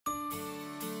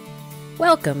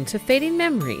Welcome to Fading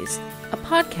Memories, a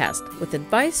podcast with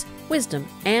advice, wisdom,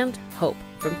 and hope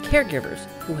from caregivers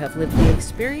who have lived the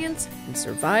experience and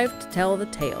survived to tell the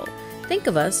tale. Think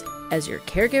of us as your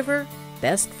caregiver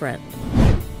best friend.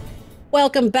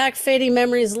 Welcome back, Fading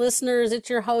Memories listeners. It's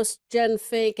your host, Jen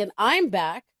Fink, and I'm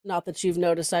back. Not that you've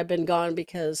noticed I've been gone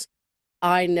because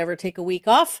I never take a week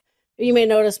off. You may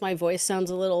notice my voice sounds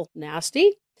a little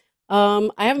nasty. I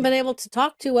haven't been able to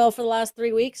talk too well for the last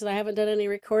 3 weeks, and I haven't done any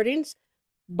recordings.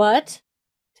 But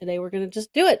today we're going to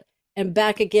just do it. And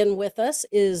back again with us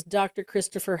is Dr.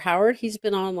 Christopher Howard. He's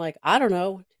been on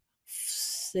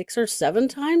 6 or 7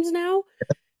 times now.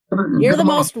 You're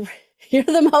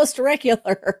the most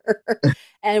regular.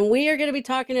 And we are going to be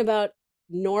talking about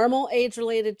normal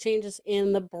age-related changes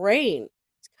in the brain.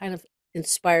 It's kind of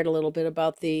inspired a little bit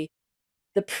about the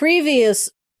previous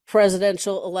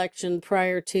presidential election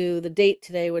prior to the date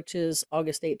today, which is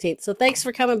August 18th. So thanks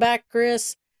for coming back,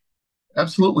 Chris.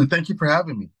 Absolutely. Thank you for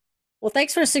having me. Well,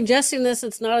 thanks for suggesting this.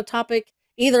 It's not a topic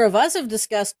either of us have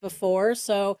discussed before.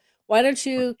 So why don't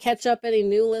you catch up any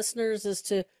new listeners as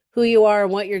to who you are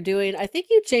and what you're doing? I think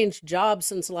you changed jobs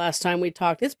since the last time we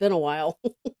talked. It's been a while.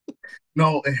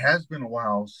 No, it has been a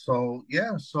while. Actually,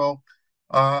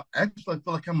 I feel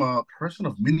like I'm a person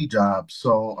of many jobs.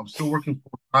 So I'm still working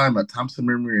full time at Thompson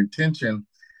Memory and Attention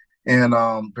in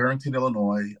Barrington,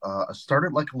 Illinois. I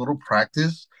started like a little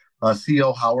practice,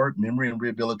 CEO Howard Memory and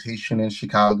Rehabilitation in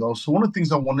Chicago. So one of the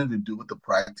things I wanted to do with the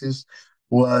practice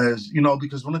was,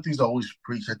 because one of the things I always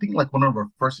preach, I think like one of our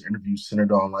first interviews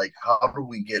centered on like how do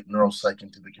we get neuropsych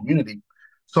into the community.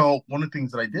 So one of the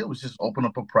things that I did was just open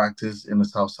up a practice in the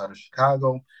South Side of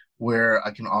Chicago where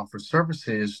I can offer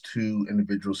services to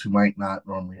individuals who might not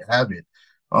normally have it.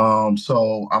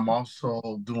 So I'm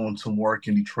also doing some work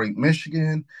in Detroit,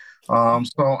 Michigan.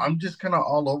 So I'm just kind of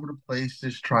all over the place,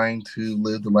 just trying to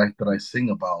live the life that I sing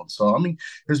about. So, I mean,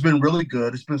 it's been really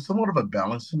good. It's been somewhat of a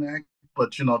balancing act,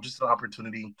 but, just an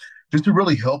opportunity just to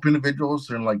really help individuals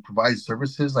and like provide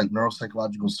services like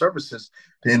neuropsychological services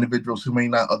to individuals who may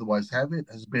not otherwise have it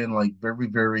has been like very,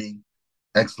 very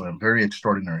excellent, very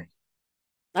extraordinary.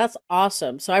 That's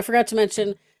awesome. So I forgot to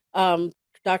mention,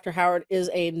 Dr. Howard is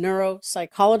a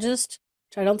neuropsychologist,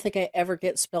 which I don't think I ever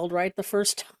get spelled right the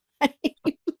first time.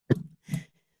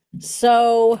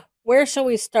 So where shall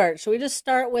we start? Shall we just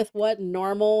start with what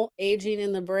normal aging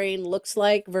in the brain looks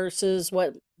like versus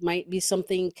what might be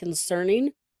something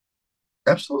concerning?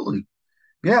 Absolutely.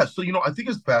 Yeah. So, I think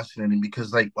it's fascinating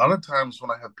because like a lot of times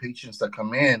when I have patients that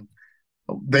come in,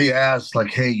 they ask like,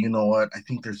 hey, you know what? I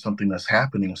think there's something that's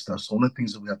happening and stuff. So one of the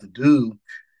things that we have to do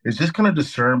is just kind of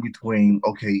discern between,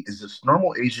 okay, is this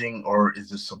normal aging or is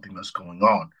this something that's going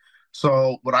on?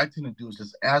 So what I tend to do is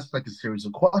just ask like a series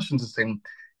of questions and saying,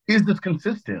 is this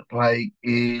consistent? Like,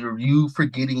 are you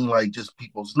forgetting like just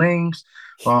people's names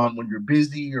when you're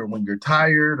busy or when you're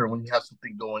tired or when you have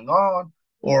something going on?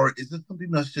 Or is it something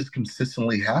that's just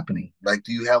consistently happening? Like,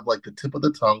 do you have like the tip of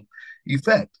the tongue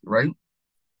effect, right?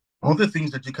 One of the things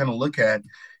that you kind of look at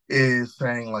is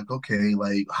saying like, okay,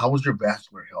 like how was your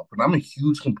vascular health? And I'm a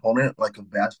huge component like of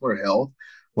vascular health.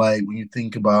 Like when you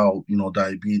think about,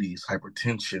 diabetes,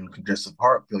 hypertension, congestive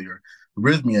heart failure,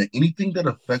 arrhythmia, anything that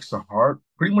affects the heart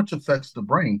pretty much affects the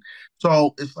brain.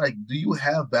 So it's like, do you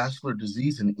have vascular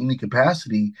disease in any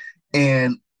capacity?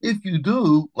 And if you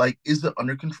do, like, is it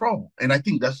under control? And I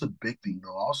think that's a big thing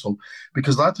though, also,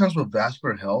 because a lot of times with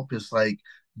vascular health, it's like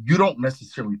you don't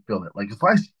necessarily feel it. Like if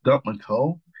I stub my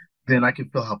toe, then I can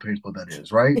feel how painful that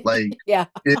is, right? Like Yeah.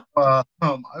 if I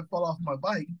fall off my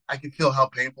bike, I can feel how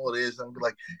painful it is. And be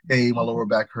like, hey, my lower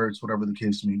back hurts, whatever the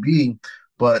case may be.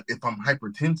 But if I'm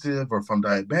hypertensive or if I'm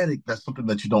diabetic, that's something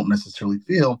that you don't necessarily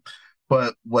feel.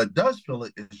 But what does feel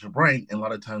it is your brain. And a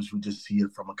lot of times we just see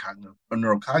it from a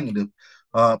neurocognitive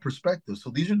perspective. So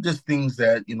these are just things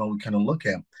that, we kind of look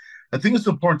at. I think it's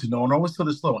important to know, and I always tell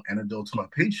this little anecdote to my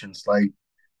patients, like,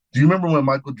 do you remember when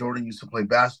Michael Jordan used to play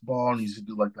basketball and he used to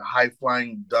do like the high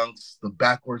flying dunks, the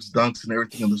backwards dunks, and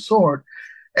everything of the sort?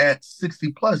 At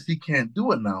 60 plus, he can't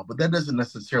do it now, but that doesn't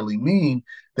necessarily mean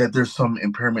that there's some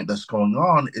impairment that's going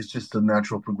on. It's just the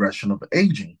natural progression of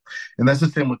aging. And that's the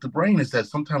same with the brain, is that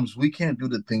sometimes we can't do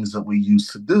the things that we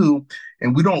used to do,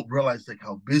 and we don't realize like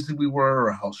how busy we were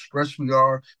or how stressed we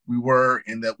were,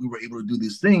 and that we were able to do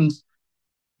these things.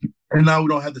 And now we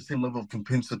don't have the same level of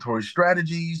compensatory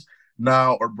strategies.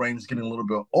 Now our brain is getting a little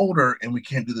bit older and we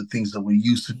can't do the things that we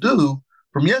used to do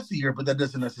from yesteryear, but that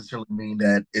doesn't necessarily mean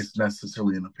that it's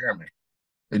necessarily an impairment.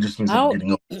 It just means that we're I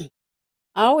getting old.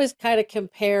 I always kind of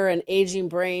compare an aging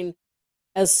brain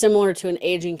as similar to an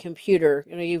aging computer.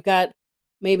 You've got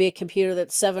maybe a computer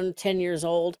that's 7, 10 years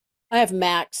old. I have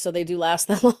Macs, so they do last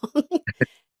that long.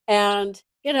 And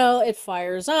it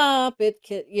fires up. It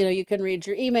can, you can read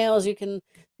your emails, you can,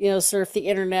 surf the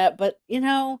internet. But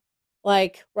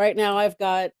like right now, I've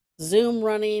got Zoom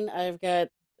running.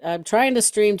 I'm trying to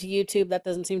stream to YouTube. That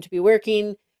doesn't seem to be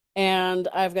working. And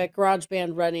I've got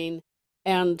GarageBand running.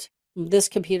 And this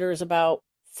computer is about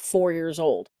 4 years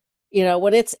old.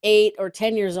 When it's 8 or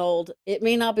 10 years old, it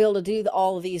may not be able to do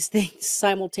all of these things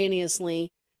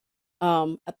simultaneously,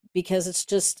 because it's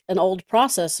just an old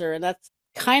processor. And that's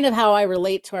kind of how I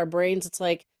relate to our brains. It's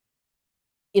like,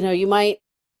 you might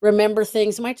remember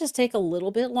things, it might just take a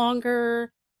little bit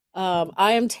longer.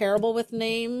 I am terrible with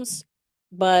names,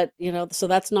 but, so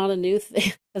that's not a new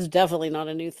thing. That's definitely not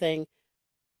a new thing.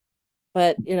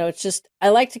 But, it's just, I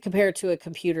like to compare it to a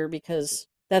computer because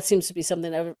that seems to be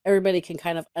something that everybody can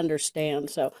kind of understand.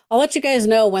 So I'll let you guys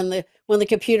know when the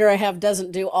computer I have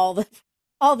doesn't do all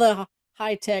the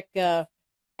high tech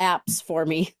apps for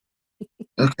me.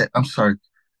 Okay, I'm sorry,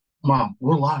 Mom.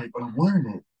 We're live. I'm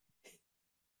wearing it.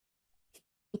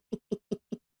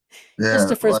 Yeah,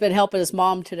 Christopher's been helping his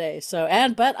mom today.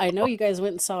 But I know you guys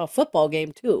went and saw a football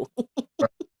game too.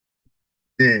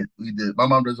 we did. My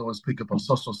mom doesn't always pick up on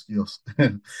social skills,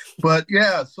 but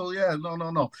yeah. So yeah,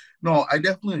 no. I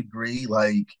definitely agree.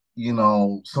 Like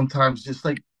sometimes just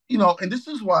like and this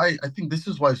is why I think this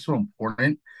is why it's so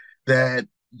important that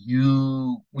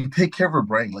we take care of our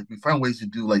brain. Like we find ways to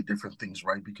do like different things,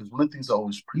 right? Because one of the things I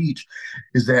always preach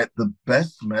is that the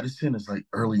best medicine is like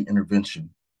early intervention,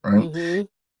 right? Hmm.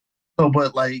 So,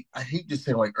 but like, I hate just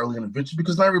saying like early intervention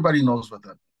because not everybody knows what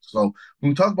that is. So, when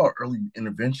we talk about early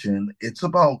intervention, it's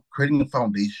about creating a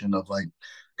foundation of like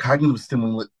cognitive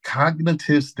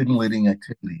stimulating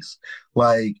activities,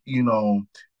 like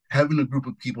having a group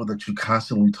of people that you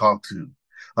constantly talk to,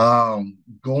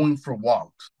 going for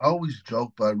walks. I always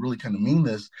joke, but I really kind of mean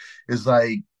this. Is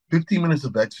like 15 minutes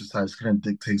of exercise kind of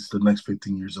dictates the next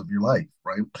 15 years of your life,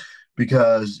 right?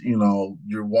 Because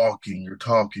you're walking, you're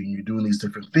talking, you're doing these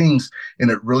different things,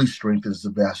 and it really strengthens the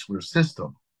vascular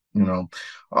system.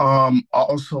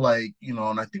 Also, like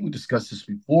and I think we discussed this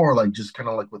before, like just kind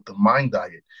of like with the mind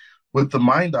diet. With the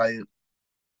mind diet,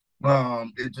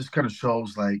 it just kind of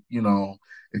shows like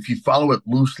if you follow it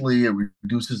loosely, it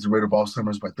reduces the rate of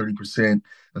Alzheimer's by 30%.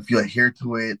 If you adhere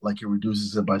to it, like it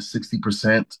reduces it by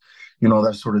 60%,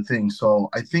 that sort of thing. So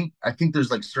I think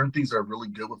there's like certain things that are really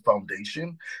good with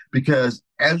foundation, because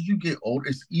as you get older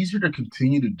it's easier to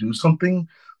continue to do something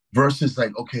versus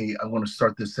like, okay, I want to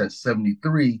start this at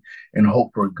 73 and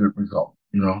hope for a good result.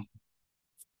 Well,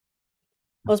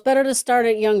 it's better to start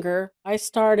it younger. I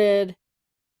started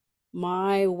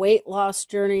my weight loss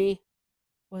journey,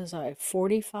 was I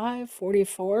 45,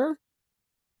 44?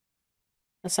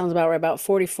 That sounds about right, about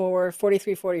 44,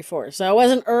 43, 44. So I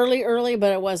wasn't early,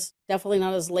 but it was definitely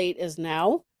not as late as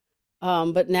now.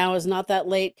 But now is not that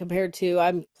late compared to,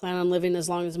 I'm planning on living as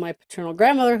long as my paternal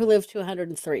grandmother, who lived to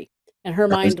 103. And her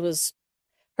mind was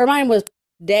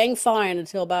dang fine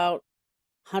until about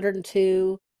 102,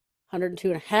 102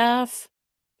 and a half,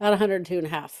 about 102 and a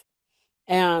half.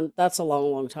 And that's a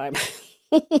long, long time.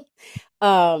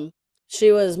 um,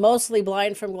 she was mostly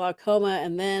blind from glaucoma,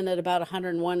 and then at about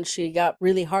 101, she got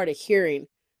really hard of hearing,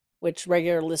 which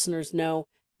regular listeners know.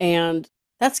 And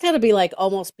that's got to be like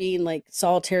almost being like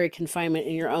solitary confinement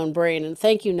in your own brain. And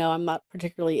thank you, no, I'm not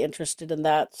particularly interested in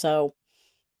that. So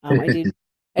I do,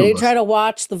 I Two do of try us. to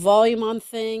watch the volume on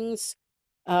things.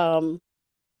 Um,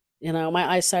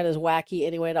 my eyesight is wacky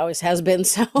anyway. It always has been.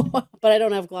 So, but I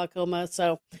don't have glaucoma.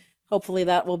 So hopefully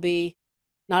that will be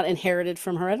not inherited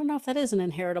from her. I don't know if that is an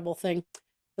inheritable thing,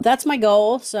 but that's my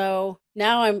goal. So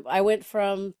now I went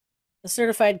from a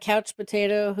certified couch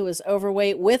potato who is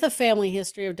overweight with a family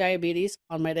history of diabetes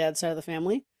on my dad's side of the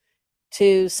family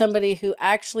to somebody who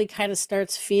actually kind of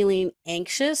starts feeling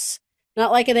anxious,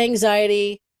 not like an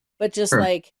anxiety, but just Sure.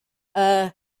 like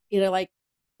like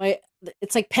my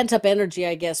it's like pent up energy,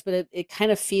 I guess, but it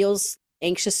kind of feels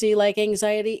anxiousy like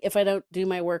anxiety if I don't do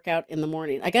my workout in the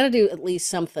morning. I got to do at least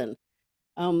something.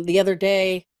 The other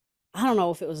day, I don't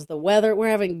know if it was the weather. We're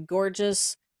having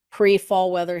gorgeous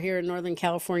pre-fall weather here in Northern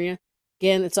California.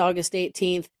 Again, it's August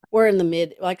 18th. We're in the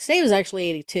mid, like today was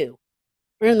actually 82.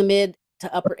 We're in the mid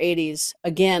to upper 80s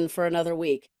again for another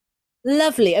week.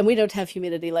 Lovely. And we don't have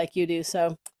humidity like you do,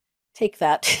 so take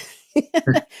that.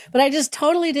 But I just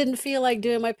totally didn't feel like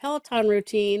doing my Peloton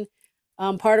routine.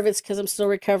 Part of it's because I'm still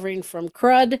recovering from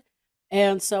crud.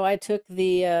 And so I took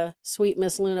the Sweet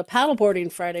Miss Luna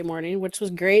paddleboarding Friday morning, which was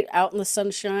great, out in the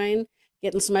sunshine,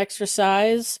 getting some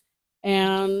exercise.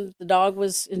 And the dog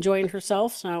was enjoying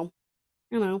herself. So,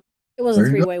 it was a There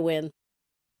you three go. way win.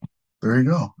 There you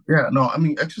go. Yeah, no, I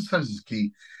mean, exercise is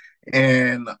key.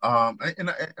 And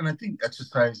I think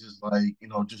exercise is like,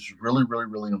 just really, really,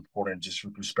 really important just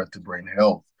with respect to brain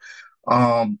health.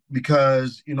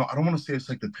 Because, I don't want to say it's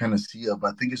like the panacea,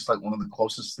 but I think it's like one of the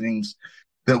closest things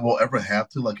that we'll ever have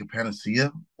to like a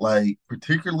panacea, like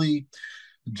particularly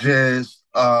just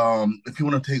if you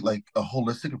want to take like a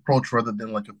holistic approach rather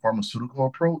than like a pharmaceutical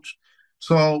approach.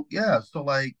 So yeah, so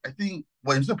like I think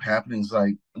what ends up happening is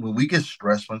like when we get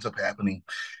stressed, what ends up happening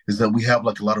is that we have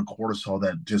like a lot of cortisol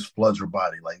that just floods our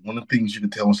body. Like one of the things you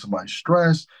can tell when somebody's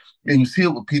stressed, and you see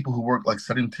it with people who work like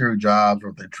sedentary jobs or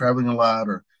if they're traveling a lot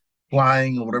or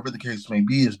flying or whatever the case may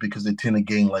be, is because they tend to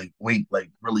gain like weight like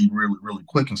really, really, really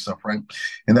quick and stuff, right?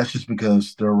 And that's just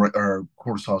because steroid or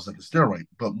cortisol is like a steroid.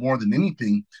 But more than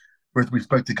anything, with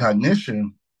respect to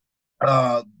cognition,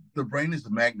 uh, the brain is the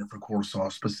magnet for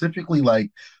cortisol, specifically like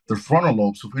the frontal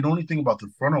lobe. So if we know anything about the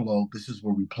frontal lobe, this is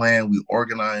where we plan, we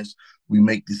organize, we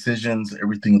make decisions,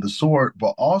 everything of the sort.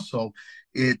 But also,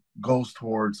 it goes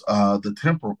towards the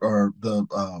temporal or the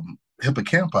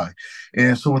hippocampi.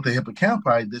 And so with the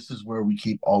hippocampi, this is where we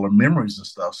keep all our memories and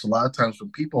stuff. So a lot of times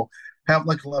when people have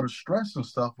like a lot of stress and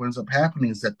stuff, what ends up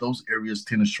happening is that those areas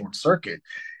tend to short circuit.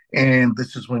 And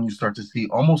this is when you start to see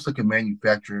almost like a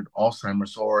manufactured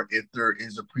Alzheimer's, or if there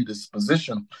is a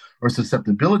predisposition or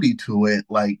susceptibility to it,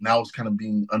 like now it's kind of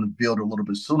being unveiled a little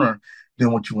bit sooner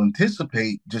than what you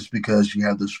anticipate just because you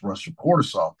have this rush of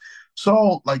cortisol.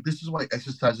 So, like, this is why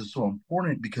exercise is so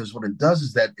important because what it does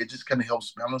is that it just kind of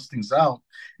helps balance things out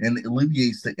and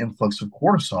alleviates the influx of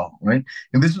cortisol, right?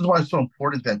 And this is why it's so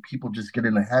important that people just get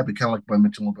in a habit, kind of like I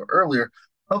mentioned a little bit earlier,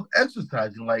 of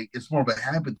exercising. Like, it's more of a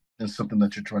habit than something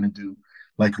that you're trying to do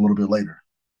like a little bit later.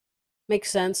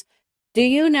 Makes sense. Do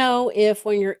you know if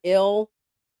when you're ill,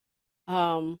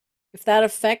 um, if that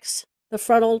affects the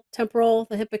frontal temporal,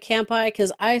 the hippocampi?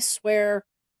 Because I swear,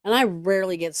 and I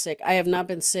rarely get sick. I have not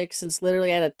been sick since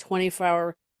literally I had a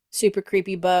 24-hour super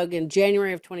creepy bug in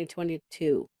January of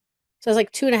 2022. So it's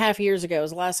like 2.5 years ago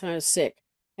was the last time I was sick.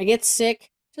 I get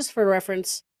sick, just for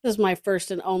reference, this is my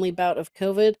first and only bout of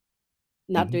COVID.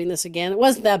 Not Mhm. doing this again. It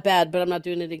wasn't that bad, but I'm not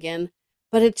doing it again.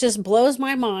 But it just blows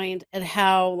my mind at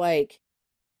how, like,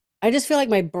 I just feel like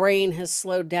my brain has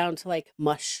slowed down to like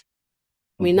mush.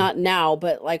 I mean, Mhm. not now,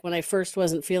 but like when I first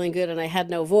wasn't feeling good and I had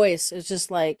no voice, it's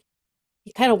just like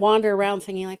you kind of wander around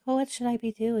thinking like, oh, what should I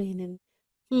be doing? And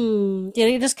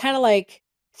you just kind of like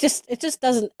just it just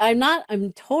doesn't.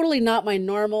 I'm totally not my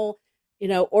normal,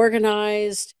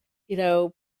 organized, you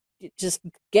know, just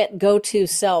get go to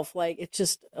self. Like it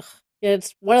just, ugh.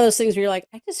 It's one of those things where you're like,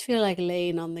 I just feel like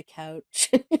laying on the couch.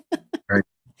 Right.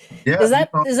 Yeah, Is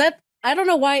that I don't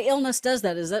know why illness does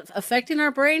that. Is that affecting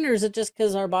our brain or is it just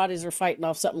because our bodies are fighting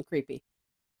off something creepy?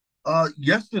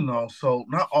 yes and no. So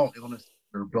not all illnesses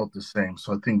are built the same.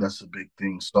 So I think that's a big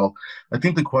thing. So I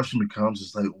think the question becomes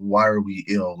is like, why are we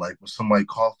ill? Like with somebody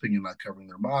coughing and not covering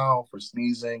their mouth or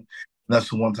sneezing,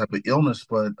 that's one type of illness.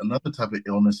 But another type of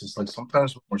illness is like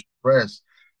sometimes when we're stressed,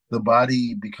 the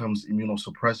body becomes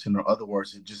immunosuppressant. In other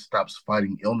words, it just stops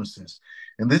fighting illnesses.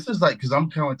 And this is like, because I'm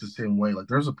kind of like the same way. Like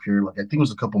there's a period, like I think it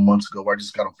was a couple months ago, where I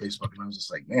just got on Facebook and I was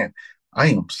just like, man, I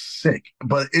am sick.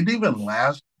 But it didn't even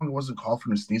last. It wasn't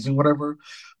coughing or sneezing, whatever.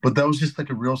 But that was just like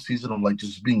a real season of like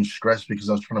just being stressed because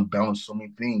I was trying to balance so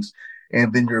many things.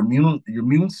 And then your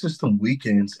immune system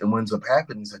weakens, and what ends up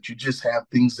happening is that you just have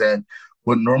things that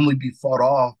would normally be fought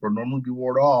off or normally be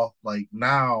warded off. Like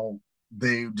now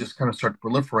they just kind of start to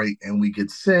proliferate and we get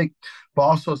sick. But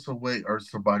also it's a way or it's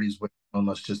the body's way on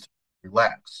us just to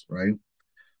relax, right?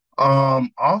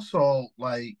 Also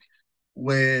like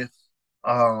with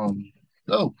um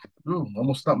oh,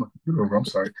 almost stopped my computer over. I'm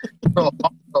sorry. So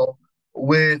also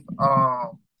with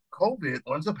COVID,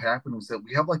 what ends up happening is that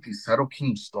we have like these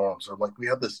cytokine storms, or like we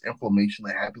have this inflammation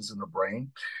that happens in the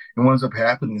brain. And what ends up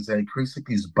happening is that it creates like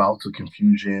these bouts of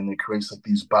confusion. It creates like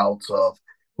these bouts of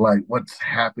like what's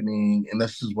happening. And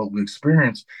that's just what we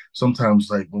experience sometimes,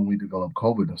 like when we develop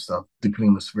COVID and stuff, depending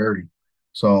on the severity.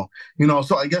 So,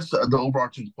 so I guess the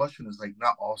overarching question is like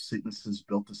not all sicknesses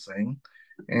built the same.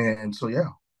 And so, yeah.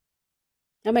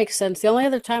 That makes sense. The only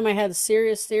other time I had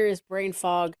serious, serious brain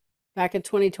fog back in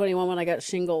 2021 when I got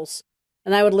shingles.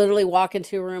 And I would literally walk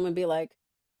into a room and be like,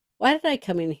 why did I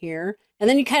come in here? And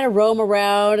then you kind of roam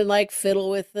around and like fiddle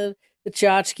with the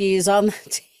tchotchkes on the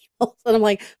tables. And I'm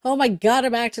like, oh my God,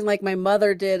 I'm acting like my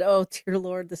mother did. Oh, dear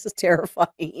Lord, this is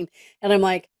terrifying. And I'm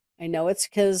like, I know it's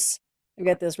because I've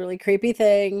got this really creepy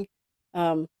thing.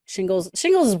 Shingles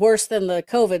is worse than the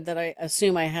COVID that I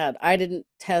assume I had. I didn't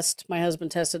test. My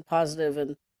husband tested positive,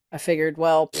 and I figured,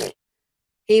 well,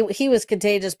 he was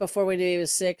contagious before we knew he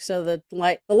was sick. So the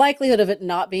likelihood of it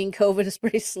not being COVID is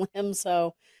pretty slim.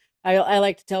 So I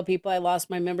like to tell people I lost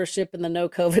my membership in the no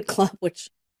COVID club, which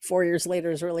 4 years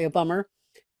later is really a bummer.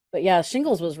 But yeah,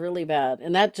 shingles was really bad,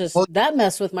 and Well, that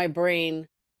messed with my brain,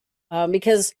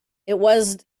 because it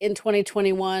was in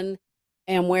 2021,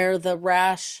 and where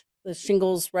the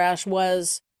shingles rash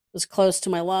was close to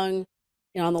my lung,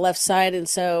 on the left side, and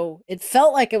so it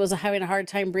felt like it was having a hard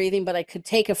time breathing, but I could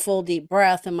take a full deep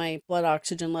breath, and my blood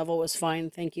oxygen level was fine.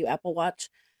 Thank you, Apple Watch.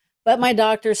 But my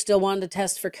doctor still wanted to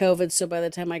test for COVID, so by the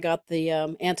time I got the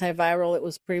antiviral, it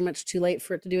was pretty much too late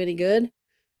for it to do any good.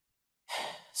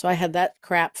 So I had that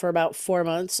crap for about 4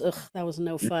 months. Ugh, that was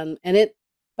no fun. And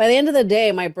by the end of the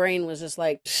day, my brain was just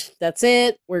like, that's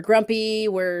it. We're grumpy.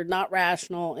 We're not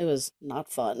rational. It was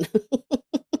not fun.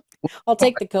 I'll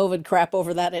take the COVID crap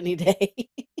over that any day.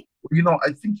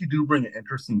 I think you do bring an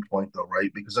interesting point though,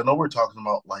 right? Because I know we're talking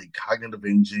about like cognitive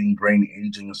aging, brain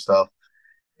aging and stuff.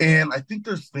 And I think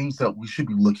there's things that we should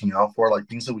be looking out for, like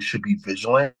things that we should be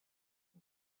vigilant.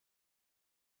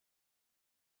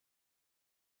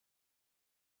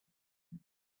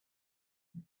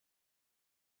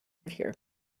 Here.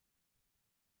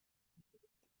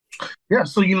 Yeah,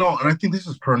 so and I think this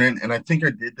is pertinent, and I think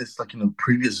I did this like in a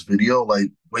previous video, like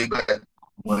way back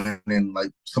when, in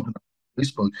like something on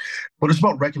Facebook. But it's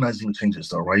about recognizing the changes,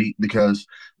 though, right? Because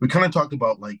we kind of talked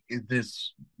about like, is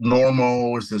this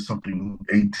normal? Is this something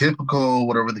atypical?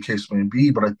 Whatever the case may be.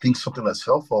 But I think something that's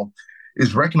helpful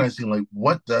is recognizing like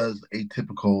what does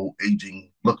atypical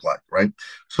aging look like, right?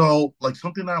 So like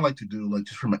something I like to do, like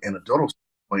just from an anecdotal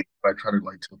standpoint, I try to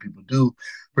like tell people do,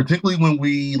 particularly when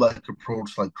we like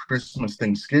approach like Christmas,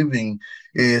 Thanksgiving,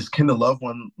 is can the loved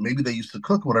one, maybe they used to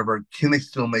cook, whatever, can they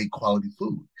still make quality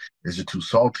food? Is it too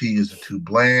salty? Is it too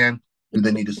bland? Do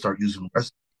they need to start using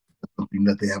recipes, something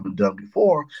that they haven't done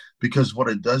before? Because what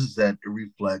it does is that it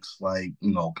reflects like,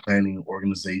 planning,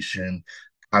 organization,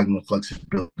 cognitive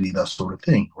flexibility, that sort of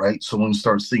thing, right? So when you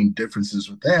start seeing differences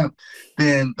with that,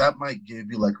 then that might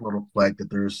give you like a little flag that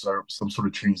there's some sort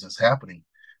of change that's happening.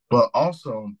 But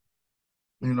also,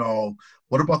 you know,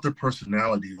 what about their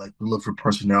personality? Like we look for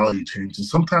personality change. And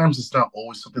sometimes it's not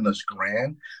always something that's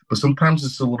grand, but sometimes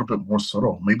it's a little bit more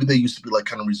subtle. Maybe they used to be like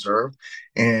kind of reserved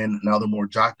and now they're more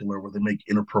jocular where they make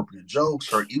inappropriate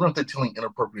jokes, or even if they're telling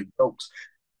inappropriate jokes,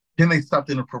 can they stop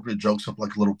the inappropriate jokes if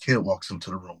like a little kid walks into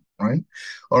the room, right?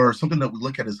 Or something that we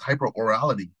look at is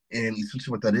hyperorality. And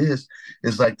essentially what that is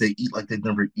like they eat like they've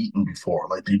never eaten before.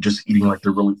 Like they're just eating like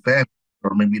they're really fat.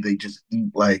 Or maybe they just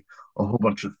eat like a whole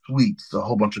bunch of sweets, a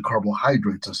whole bunch of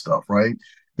carbohydrates and stuff, right?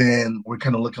 Then we're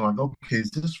kind of looking like, okay,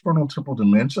 is this frontotemporal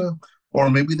dementia?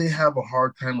 Or maybe they have a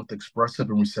hard time with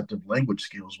expressive and receptive language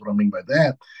skills. What I mean by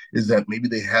that is that maybe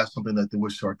they have something that they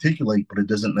wish to articulate, but it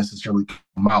doesn't necessarily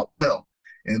come out well,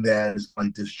 and that is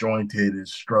like disjointed,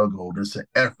 it's struggled, it's an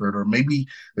effort. Or maybe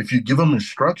if you give them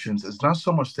instructions, it's not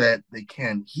so much that they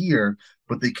can't hear,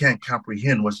 but they can't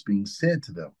comprehend what's being said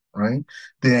to them, right?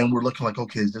 Then we're looking like,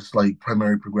 okay, is this like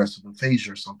primary progressive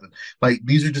aphasia or something? Like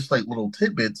these are just like little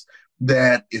tidbits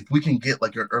that if we can get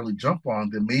like an early jump on,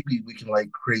 then maybe we can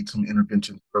like create some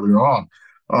intervention earlier on.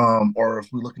 Or if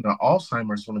we're looking at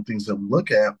Alzheimer's, one of the things that we look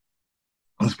at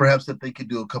is perhaps that they could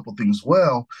do a couple things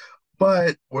well,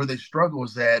 but where they struggle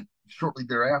is that shortly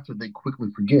thereafter they quickly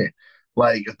forget.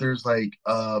 Like if there's like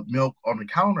milk on the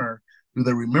counter, do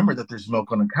they remember that there's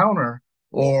milk on the counter,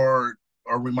 or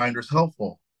are reminders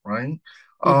helpful, right?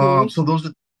 Mm-hmm. So those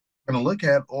are going to look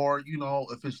at, or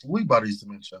if it's Lewy body's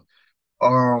dementia,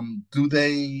 do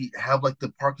they have like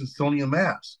the Parkinsonian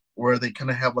mask where they kind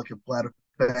of have like a flat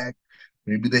effect?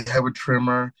 Maybe they have a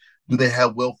tremor. Do they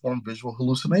have well-formed visual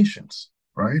hallucinations?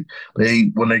 Right?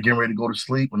 When they're getting ready to go to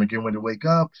sleep, when they're getting ready to wake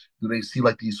up, do they see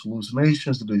like these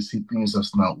hallucinations? Do they see things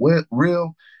that's not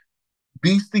real?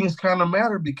 These things kind of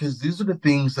matter because these are the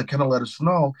things that kind of let us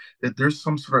know that there's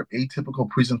some sort of atypical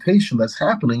presentation that's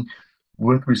happening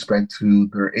with respect to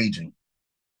their aging.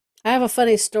 I have a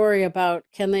funny story about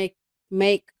can they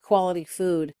make quality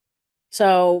food.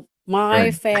 So my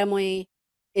Right. family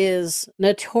is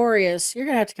notorious. You're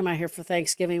gonna have to come out here for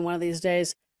Thanksgiving one of these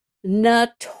days.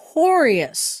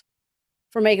 Notorious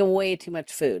for making way too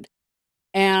much food.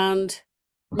 And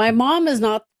my mom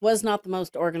was not the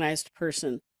most organized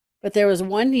person. But there was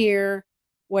one year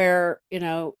where,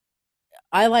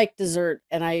 I like dessert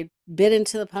and I bit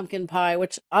into the pumpkin pie,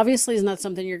 which obviously is not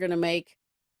something you're gonna make,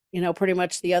 pretty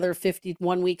much the other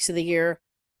 51 weeks of the year.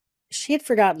 She had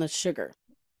forgotten the sugar.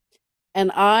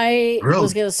 And I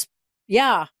was Really? gonna,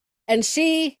 yeah. And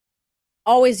she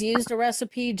always used a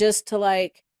recipe just to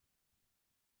like,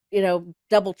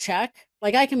 double check.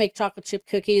 Like I can make chocolate chip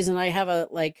cookies, and I have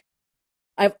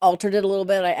I've altered it a little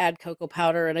bit. I add cocoa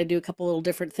powder and I do a couple little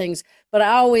different things, but I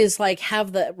always like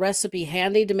have the recipe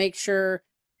handy to make sure,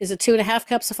 is it 2.5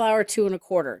 cups of flour, two and a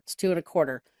quarter? It's two and a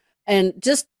quarter. And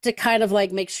just to kind of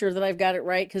like make sure that I've got it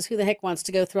right, because who the heck wants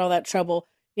to go through all that trouble,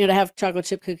 to have chocolate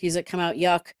chip cookies that come out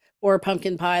yuck, or a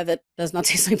pumpkin pie that does not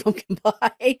taste like pumpkin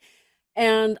pie.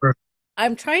 And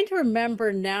I'm trying to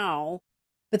remember now,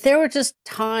 but there were just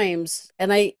times,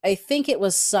 and I think it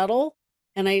was subtle,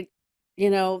 and then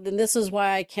this is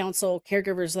why I counsel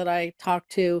caregivers that I talk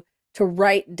to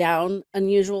write down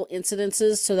unusual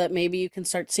incidences so that maybe you can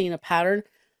start seeing a pattern.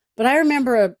 But I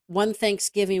remember one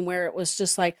Thanksgiving where it was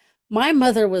just like my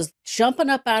mother was jumping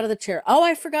up out of the chair. Oh,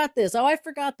 I forgot this. Oh, I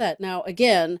forgot that. Now,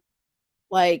 again,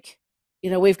 like,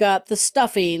 we've got the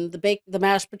stuffing, the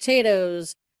mashed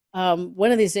potatoes.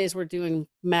 One of these days we're doing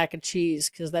mac and cheese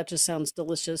because that just sounds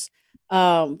delicious.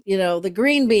 The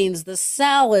green beans, the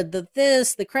salad,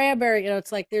 the cranberry.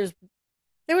 It's like there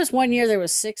was one year there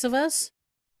was six of us,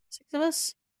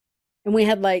 and we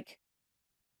had like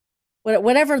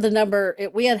whatever the number.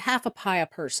 We had half a pie a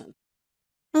person.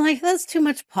 I'm like, that's too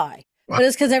much pie. But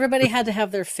it's because everybody had to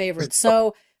have their favorite.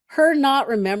 So her not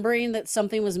remembering that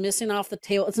something was missing off the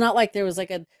table, it's not like there's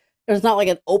not like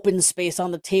an open space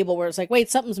on the table where it's like,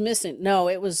 wait, something's missing. No,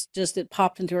 it was just, it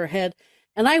popped into her head.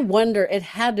 And I wonder, it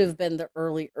had to have been the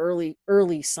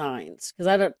early signs.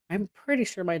 Because I'm pretty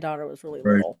sure my daughter was really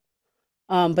Right. little.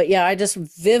 But yeah, I just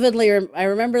vividly, I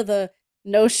remember the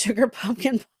no sugar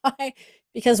pumpkin pie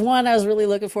because one, I was really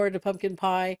looking forward to pumpkin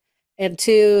pie. And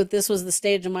two, this was the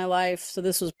stage of my life. So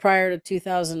this was prior to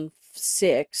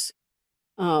 2006,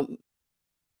 um,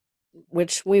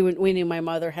 which we knew my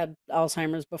mother had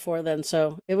Alzheimer's before then.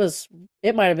 So it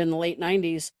might have been the late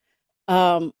 90s.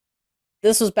 Um,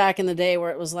 this was back in the day where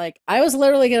it was like, I was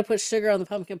literally going to put sugar on the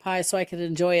pumpkin pie so I could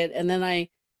enjoy it. And then I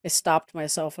stopped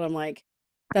myself and I'm like,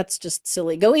 that's just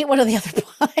silly. Go eat one of the other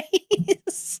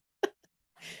pies.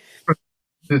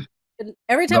 And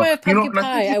every time No, I have pumpkin and I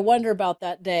think pie, I wonder about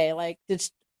that day. Like,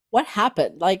 what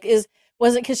happened? Like,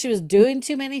 was it because she was doing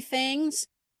too many things,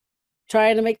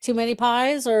 trying to make too many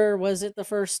pies, or was it the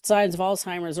first signs of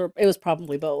Alzheimer's, or it was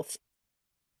probably both?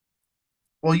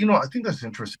 well, I think that's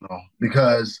interesting though,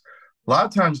 because a lot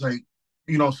of times, like,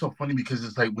 it's so funny because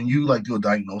it's like when you like do a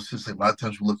diagnosis, like a lot of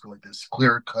times we look for like this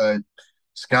clear cut.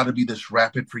 It's got to be this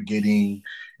rapid forgetting.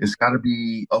 It's got to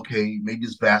be okay. Maybe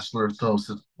it's vascular, so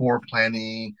it's poor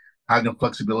planning, cognitive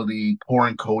flexibility,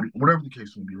 poor encoding, whatever the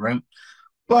case may be, right?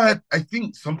 But I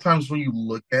think sometimes when you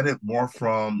look at it more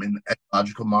from an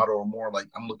ecological model or more like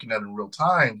I'm looking at it in real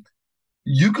time,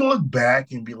 you can look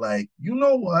back and be like, you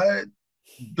know what?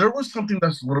 There was something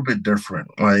that's a little bit different.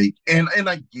 Like, and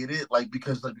I get it, like,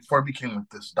 because like before I became like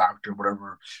this doctor,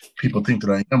 whatever people think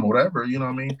that I am, whatever, you know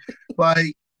what I mean?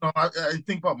 Like, I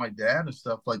think about my dad and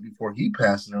stuff like before he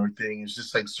passed and everything. It's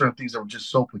just like certain things that were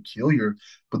just so peculiar.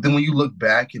 But then when you look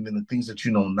back and then the things that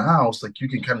you know now, it's like you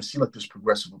can kind of see like this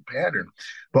progressive pattern.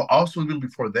 But also even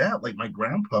before that, like my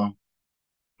grandpa,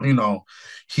 you know,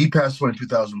 he passed away in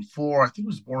 2004. I think he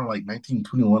was born in like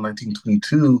 1921,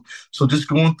 1922. So just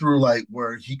going through like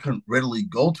where he couldn't readily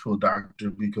go to a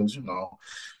doctor because,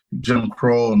 Jim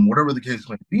Crow and whatever the case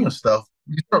might be and stuff,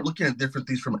 you start looking at different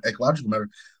things from an ecological matter.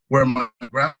 Where my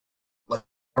grandpa, like,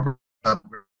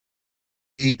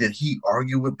 did he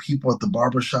argue with people at the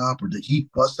barbershop or did he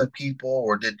fuss at people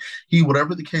or did he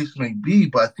whatever the case may be,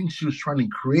 but I think she was trying to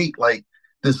create like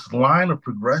this line of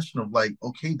progression of like,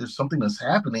 okay, there's something that's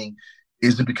happening.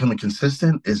 Is it becoming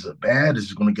consistent? Is it bad?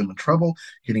 Is it going to get him in trouble?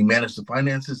 Can he manage the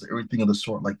finances? Everything of the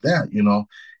sort like that.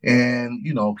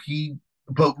 And he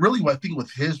but really what I think with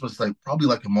his was like probably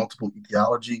like a multiple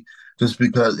etiology, just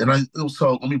because and I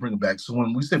so let me bring it back. So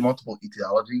when we say multiple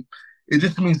etiology, it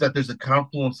just means that there's a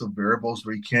confluence of variables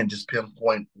where you can't just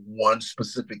pinpoint one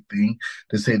specific thing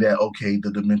to say that, okay,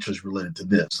 the dementia is related to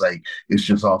this. Like, it's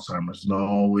just Alzheimer's.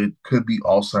 No, it could be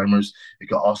Alzheimer's. It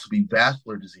could also be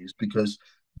vascular disease because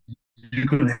you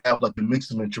can have like a mixed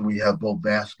dementia where you have both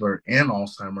vascular and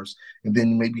Alzheimer's, and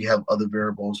then maybe you have other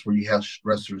variables where you have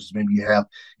stressors, maybe you have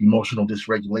emotional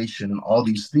dysregulation, and all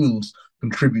these things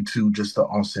contribute to just the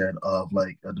onset of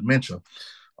like a dementia.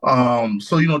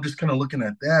 So just kind of looking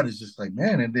at that is just like,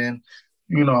 man, and then,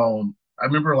 I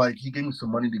remember like he gave me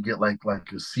some money to get like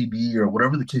a CD or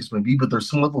whatever the case may be, but there's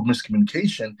some level of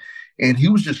miscommunication, and he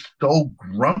was just so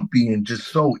grumpy and just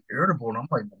so irritable, and I'm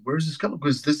like, where's this coming?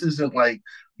 Because this isn't like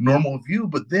normal view.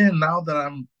 But then now that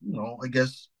I'm, I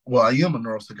guess, well, I am a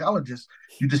neuropsychologist,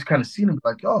 you just kind of see him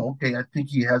like, oh, okay, I think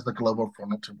he has like a level of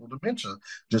frontotemporal dementia,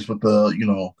 just with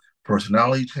the,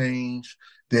 personality change.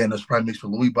 Then it's probably mixed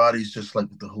with Lewy bodies, just like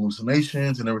with the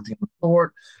hallucinations and everything of the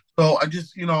sort. So I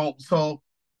just, so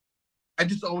I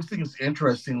just always think it's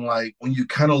interesting, like when you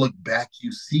kind of look back,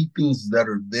 you see things that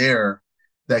are there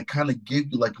that kind of give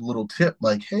you like a little tip,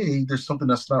 like, hey, there's something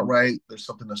that's not right, there's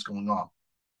something that's going on.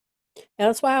 And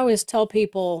that's why I always tell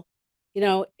people,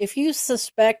 if you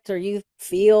suspect or you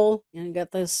feel, you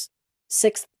got this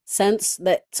sixth sense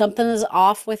that something is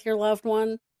off with your loved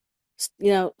one,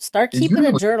 start And keeping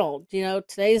a usually, journal.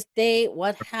 Today's date,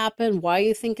 what happened, why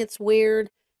you think it's weird.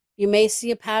 You may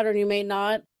see a pattern, you may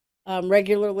not.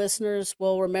 Regular listeners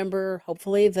will remember,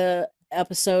 hopefully, the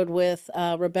episode with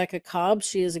Rebecca Cobb.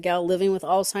 She is a gal living with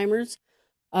Alzheimer's.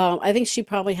 I think she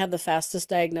probably had the fastest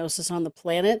diagnosis on the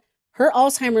planet. Her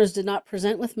Alzheimer's did not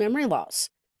present with memory loss.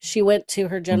 She went to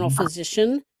her general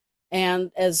physician,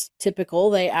 and as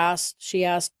typical, she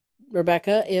asked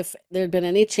Rebecca if there had been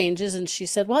any changes, and she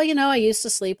said, "Well, I used to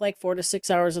sleep like 4 to 6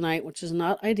 hours a night, which is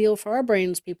not ideal for our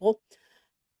brains, people.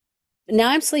 Now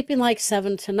I'm sleeping like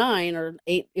 7 to 9 or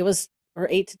eight. Or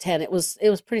 8 to 10. It was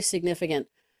pretty significant."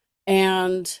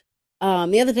 And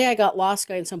the other day I got lost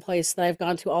going someplace that I've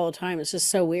gone to all the time. It's just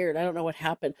so weird. I don't know what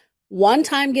happened. One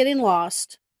time getting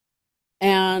lost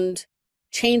and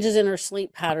changes in her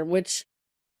sleep pattern, which,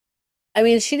 I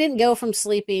mean, she didn't go from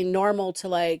sleeping normal to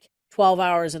like 12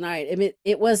 hours a night. I mean,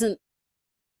 it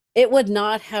would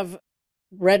not have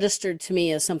registered to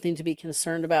me as something to be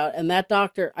concerned about. And that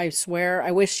doctor, I swear,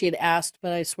 I wish she had asked,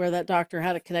 but I swear that doctor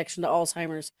had a connection to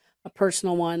Alzheimer's, a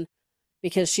personal one,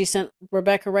 because she sent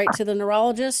Rebecca right to the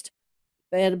neurologist.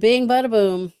 Bada bing, bada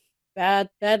boom. Bad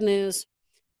news.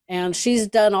 And she's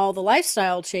done all the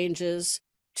lifestyle changes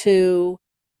to,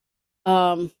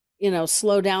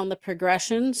 slow down the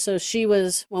progression. So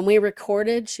when we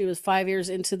recorded, she was 5 years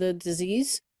into the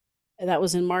disease. And that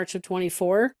was in March of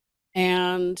 24.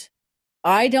 And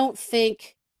I don't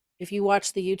think, if you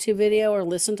watch the YouTube video or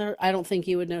listen to her, I don't think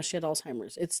you would know she had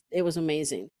Alzheimer's. It was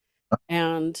amazing.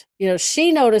 And,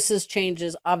 she notices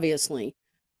changes, obviously.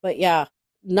 But yeah,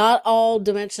 not all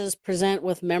dementias present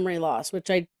with memory loss, which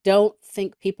I don't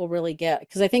think people really get,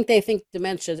 because I think they think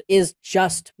dementia is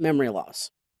just memory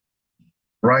loss.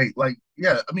 right? Like,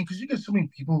 yeah, I mean, because you get so many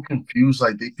people confused,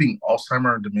 like they think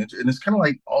Alzheimer and dementia, and it's kind of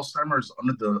like Alzheimer's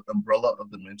under the umbrella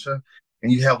of dementia,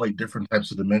 and you have like different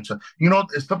types of dementia.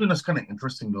 It's something that's kind of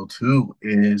interesting though too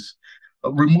is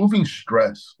removing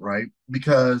stress, right?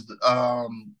 Because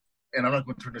and I'm not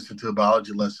going to turn this into a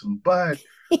biology lesson, but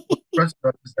what stress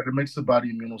does is that it makes the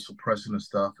body immunosuppressant and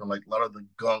stuff, and like a lot of the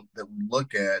gunk that we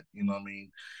look at, what I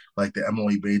mean, like the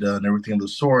amyloid beta and everything of the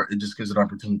sort, it just gives it an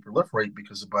opportunity to proliferate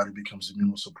because the body becomes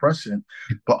immunosuppressant.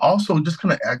 But also, it just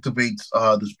kind of activates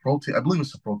this protein. I believe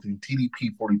it's a protein,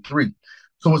 TDP43.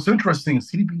 So what's interesting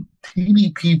is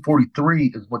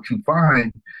TDP43 is what you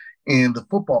find in the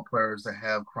football players that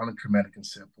have chronic traumatic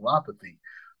encephalopathy.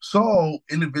 So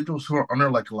individuals who are under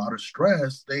like a lot of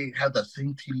stress, they have that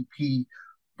same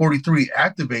TDP43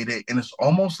 activated, and it's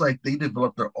almost like they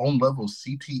develop their own level of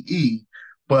CTE,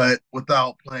 but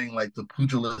without playing like the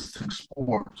pugilistic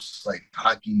sports like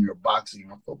hockey or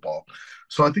boxing or football.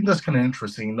 So I think that's kind of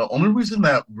interesting. The only reason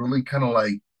that really kind of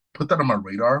like put that on my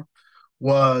radar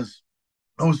was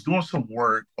I was doing some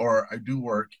work, or I do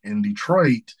work in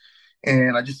Detroit,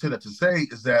 and I just say that to say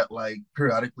is that like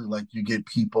periodically, like you get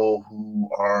people who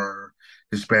are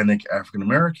Hispanic, African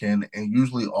American, and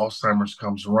usually Alzheimer's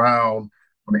comes around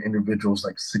when the individual is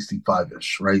like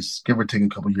 65-ish, right? Give or take a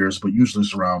couple of years, but usually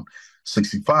it's around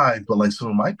 65. But like some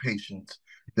of my patients,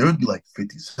 they would be like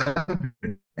 57,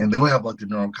 and they would have like the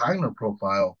neurocognitive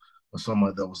profile of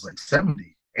someone that was like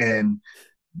 70. And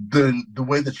the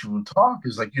way that you would talk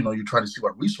is like you try to see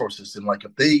what resources, and like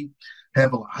if they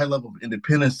have a high level of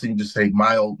independence, then you just say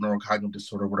mild neurocognitive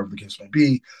disorder, whatever the case may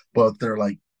be. But if they're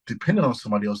like dependent on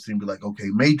somebody else, then be like, okay,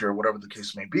 major, whatever the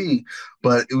case may be.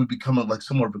 But it would become like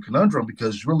somewhat of a conundrum,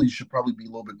 because really you should probably be a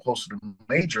little bit closer to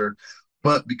major,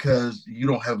 but because you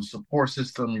don't have a support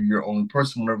system, you're your only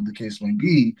person, whatever the case may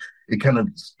be, it kind of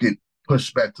get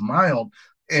pushed back to mild,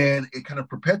 and it kind of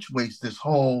perpetuates this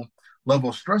whole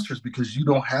level of stressors because you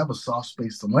don't have a soft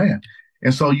space to land.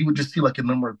 And so you would just see like a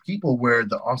number of people where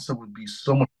the onset would be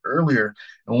so much earlier.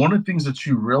 And one of the things that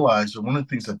you realize, or one of the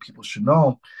things that people should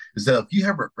know, is that if you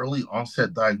have an early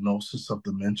onset diagnosis of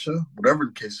dementia, whatever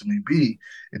the case it may be,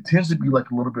 it tends to be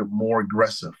like a little bit more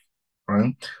aggressive,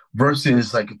 right?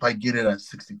 Versus like if I get it at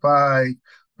 65, if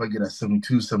I get it at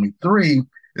 72, 73,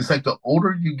 it's like the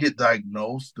older you get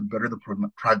diagnosed, the better the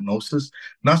prognosis.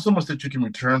 Not so much that you can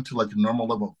return to like a normal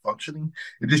level of functioning.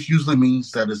 It just usually means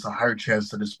that it's a higher chance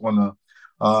that it's going to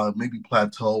maybe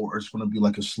plateau, or it's going to be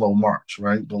like a slow march,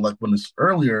 right? But like when it's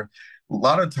earlier, a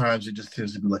lot of times it just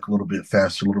tends to be like a little bit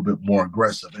faster, a little bit more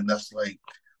aggressive. And that's like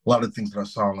a lot of things that I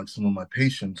saw in like some of my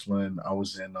patients when I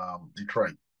was in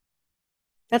Detroit.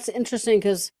 That's interesting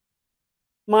because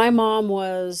my mom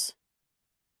was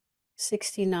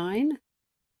 69.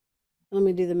 Let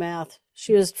me do the math.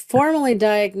 She was formally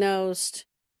diagnosed,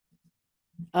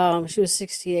 she was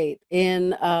 68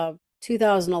 in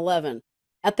 2011.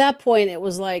 At that point, it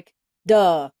was like,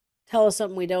 duh, tell us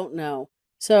something we don't know.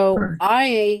 So Right.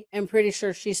 I am pretty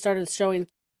sure she started showing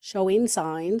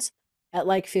signs at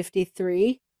like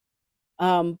 53.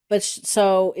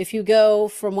 So if you go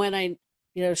from when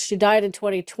she died in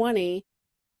 2020,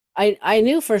 I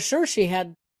knew for sure she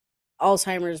had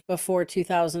Alzheimer's before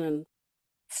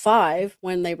 2005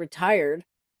 when they retired.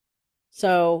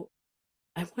 So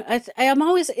I am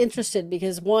always interested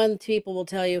because one, people will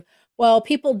tell you, well,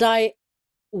 people die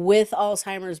with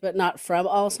Alzheimer's, but not from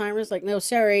Alzheimer's. Like, no,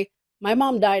 sorry, my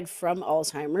mom died from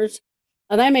Alzheimer's.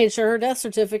 And I made sure her death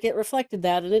certificate reflected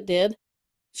that, and it did.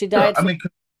 She Sure. died I from mean,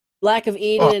 lack of oh,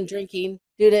 eating and drinking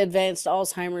due to advanced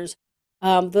Alzheimer's.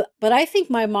 But I think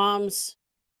my mom's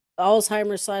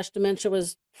Alzheimer's slash dementia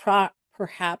was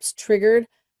perhaps triggered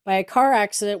by a car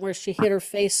accident where she hit her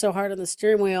face so hard on the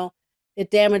steering wheel, it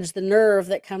damaged the nerve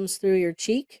that comes through your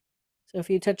cheek. So if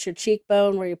you touch your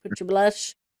cheekbone where you put your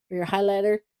blush or your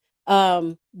highlighter,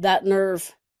 that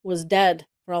nerve was dead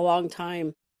for a long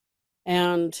time.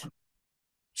 And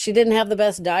she didn't have the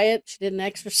best diet. She didn't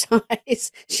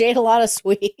exercise. She ate a lot of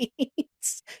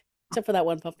sweets, except for that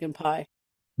one pumpkin pie.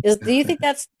 Do you think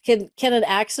can an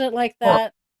accident like oh,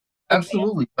 that advance?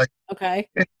 absolutely. Like, Okay.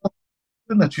 it's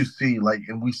something that you see,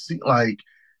 and we see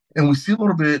a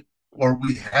little bit, or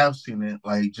we have seen it,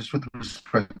 like just with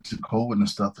respect to COVID and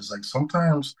stuff, is like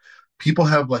sometimes people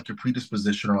have like a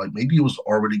predisposition, or like maybe it was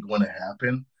already going to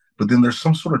happen, but then there's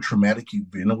some sort of traumatic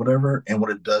event or whatever, and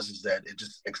what it does is that it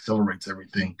just accelerates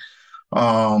everything.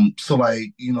 So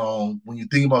like, when you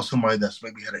think about somebody that's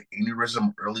maybe had an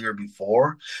aneurysm earlier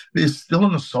before, it's still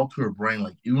an assault to her brain.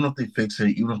 Like even if they fix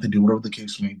it, even if they do whatever the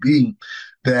case may be,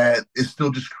 that it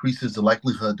still just increases the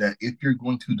likelihood that if you're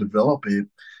going to develop it,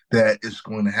 that it's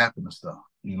going to happen and stuff.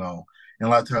 And a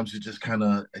lot of times it just kind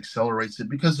of accelerates it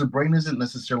because the brain isn't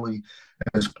necessarily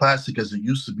as plastic as it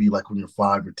used to be, like when you're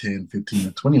 5 or 10, 15,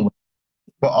 or 20.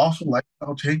 But also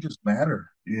lifestyle changes matter.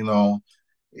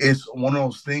 It's one of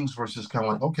those things versus kind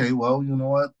of like, okay, well, you know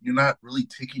what? You're not really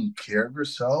taking care of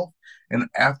yourself. And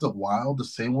after a while, the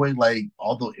same way like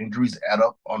all the injuries add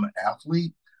up on an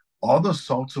athlete, all the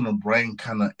assaults on the brain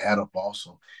kind of add up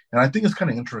also. And I think it's kind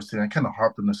of interesting. I kind of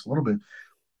harped on this a little bit,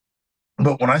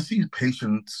 but when I see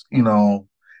patients,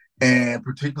 and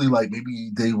particularly like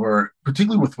maybe they were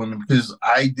particularly with women, because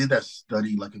I did that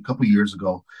study like a couple years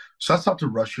ago. Shouts out to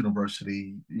Rush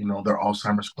University, their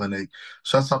Alzheimer's clinic.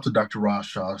 Shouts out to Dr.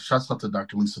 Rasha. Shouts out to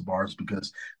Dr. Lisa Bars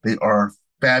because they are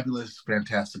fabulous,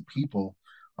 fantastic people.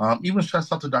 Even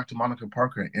shouts out to Dr. Monica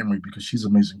Parker at Emory because she's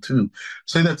amazing too.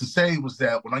 Say that to say was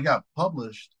that when I got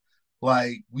published,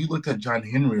 like we looked at John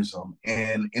Henryism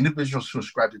and individuals who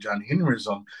ascribed to John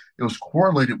Henryism, it was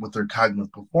correlated with their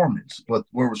cognitive performance. But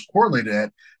where it was correlated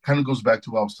at kind of goes back to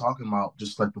what I was talking about,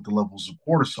 just like with the levels of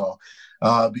cortisol,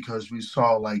 because we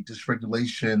saw like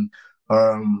dysregulation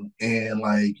and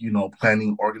like,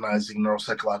 planning, organizing,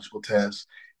 neuropsychological tests,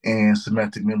 and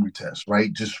semantic memory tests,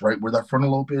 right? Just right where that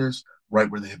frontal lobe is, right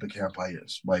where the hippocampi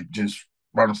is, like just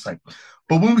right on site.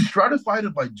 But when we stratified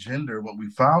it by gender, what we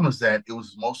found is that it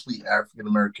was mostly African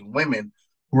American women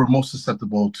who were most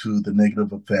susceptible to the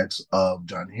negative effects of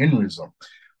John Henryism.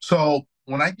 So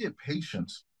when I get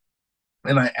patients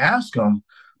and I ask them,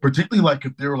 particularly like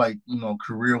if they're like,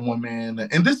 career women,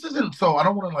 and this isn't, so I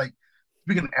don't want to like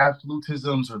speak in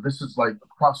absolutisms or this is like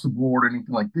across the board or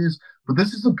anything like this, but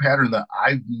this is a pattern that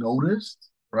I've noticed,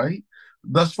 right,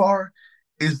 thus far,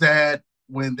 is that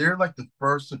when they're like the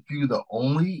first, a few, the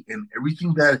only, and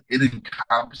everything that it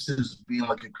encompasses being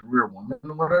like a career woman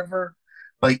or whatever,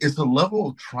 like it's a level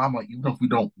of trauma, even if we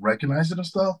don't recognize it and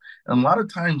stuff. And a lot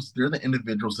of times they're the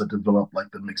individuals that develop like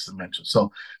the mixed dementia.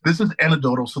 So this is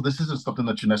anecdotal, so this isn't something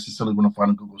that you necessarily want to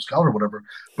find on Google Scholar or whatever,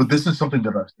 but this is something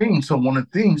that I've seen. So one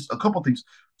of the things, a couple of things.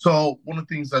 So one of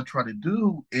the things I try to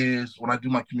do is when I do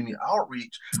my community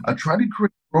outreach, I try to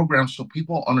create programs so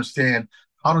people understand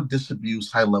how to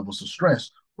disabuse high levels of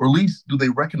stress, or at least do they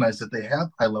recognize that they have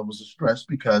high levels of stress,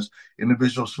 because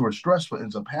individuals who are stressed, what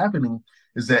ends up happening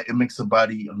is that it makes the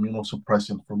body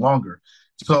immunosuppressant for longer.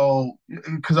 So,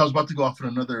 because I was about to go off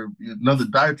on another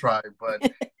diatribe,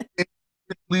 but it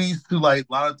leads to like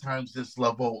a lot of times this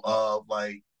level of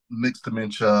like mixed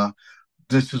dementia.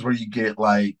 This is where you get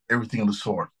like everything of the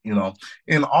sort.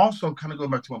 And also kind of going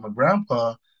back to what my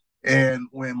grandpa, and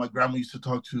when my grandma used to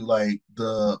talk to like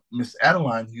the Miss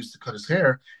Adeline who used to cut his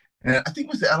hair, and I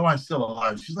think Miss Adeline's still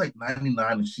alive. She's like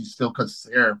 99 and she still cuts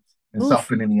his hair in South Oof.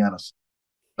 Bend, Indiana.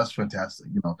 that's fantastic,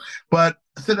 you know. But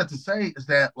I said that to say is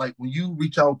that like when you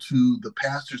reach out to the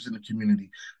pastors in the community,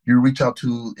 you reach out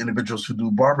to individuals who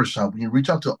do barbershop, when you reach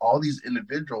out to all these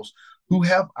individuals who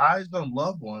have eyes on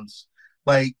loved ones,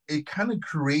 like it kind of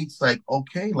creates like,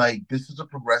 okay, like this is a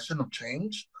progression of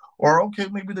change. Or okay,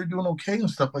 maybe they're doing okay and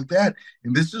stuff like that.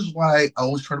 And this is why I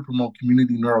always try to promote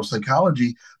community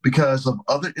neuropsychology because of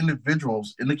other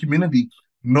individuals in the community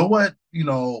know what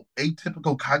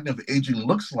atypical cognitive aging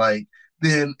looks like,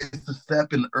 then it's a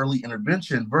step in early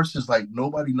intervention versus like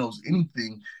nobody knows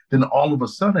anything. Then all of a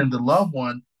sudden, the loved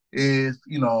one is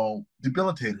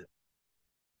debilitated.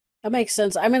 That makes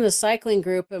sense. I'm in the cycling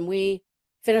group and we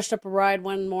finished up a ride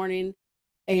one morning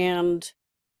and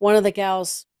one of the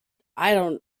gals, I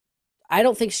don't I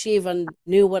don't think she even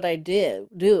knew what I did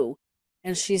do.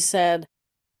 And she said,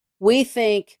 "We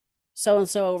think so and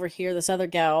so over here, this other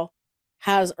gal,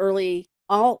 has early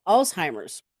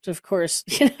Alzheimer's." Which of course,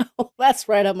 that's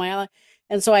right up my alley.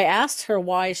 And so I asked her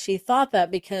why she thought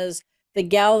that because the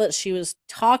gal that she was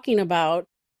talking about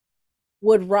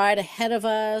would ride ahead of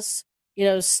us,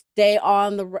 stay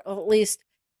on at least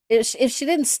if she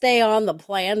didn't stay on the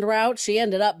planned route, she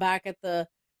ended up back at the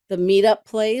meetup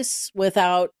place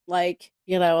without like,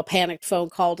 a panicked phone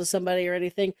call to somebody or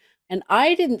anything. And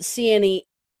I didn't see any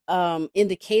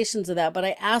indications of that, but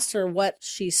I asked her what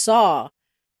she saw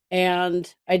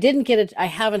and I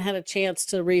haven't had a chance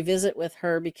to revisit with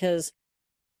her because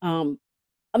um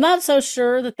I'm not so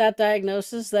sure that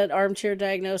that armchair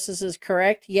diagnosis is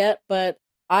correct yet, but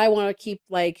I want to keep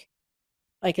like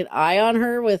an eye on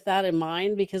her with that in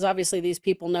mind because obviously these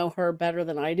people know her better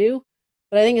than I do.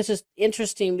 But I think it's just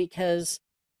interesting because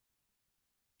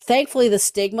thankfully the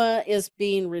stigma is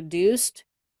being reduced.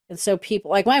 And so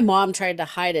people like my mom tried to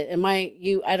hide it. And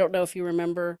I don't know if you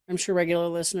remember, I'm sure regular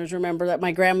listeners remember that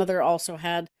my grandmother also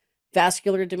had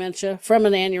vascular dementia from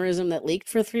an aneurysm that leaked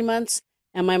for 3 months.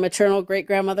 And my maternal great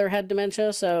grandmother had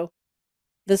dementia. So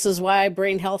this is why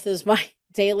brain health is my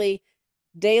daily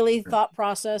thought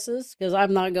processes because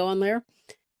I'm not going there.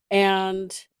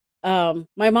 And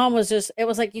my mom was just it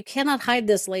was like you cannot hide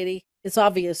this, lady. It's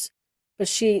obvious. But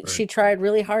Right. she tried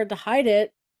really hard to hide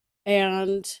it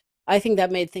and I think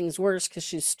that made things worse cuz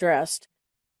she's stressed.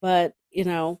 But,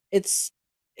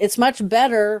 it's much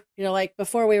better, like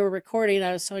before we were recording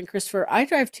I was telling Christopher I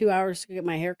drive 2 hours to get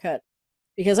my hair cut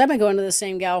because I've been going to the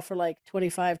same gal for like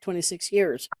 25, 26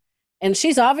 years. And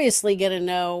she's obviously going to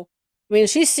know. I mean,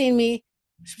 she's seen me.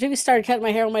 She started cutting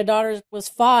my hair when my daughter was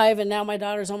 5, and now my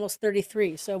daughter's almost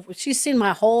 33. So she's seen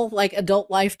my whole like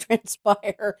adult life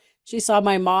transpire. She saw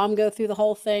my mom go through the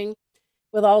whole thing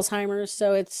with Alzheimer's.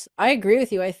 So I agree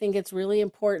with you. I think it's really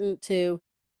important to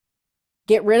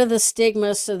get rid of the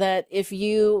stigma so that if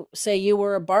you say you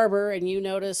were a barber and you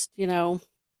noticed,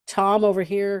 Tom over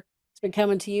here has been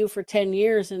coming to you for 10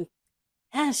 years and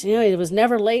yes, he was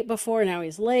never late before. Now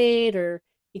he's late, or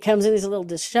he comes in, he's a little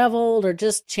disheveled, or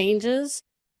just changes.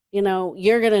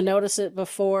 You're going to notice it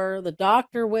before the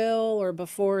doctor will, or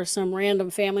before some random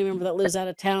family member that lives out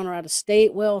of town or out of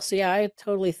state will. So, yeah, I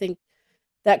totally think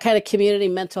that kind of community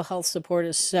mental health support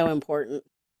is so important.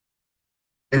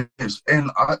 It is.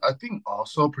 And I think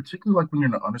also, particularly like when you're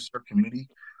in an underserved community,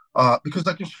 because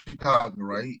like in Chicago,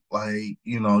 right? Like,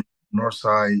 north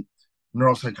side,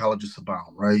 neuropsychologists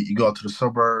abound, right? You go out to the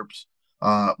suburbs,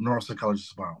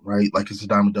 neuropsychologists abound, right? Like it's a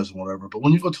dime a dozen, whatever. But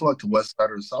when you go to like the west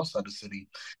side or the south side of the city,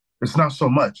 it's not so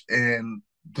much. And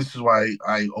this is why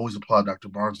I always applaud Dr.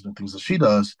 Barnes and the things that she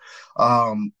does.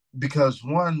 Because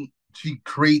one, she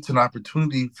creates an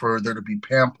opportunity for there to be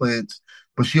pamphlets,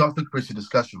 but she also creates a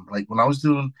discussion. When I was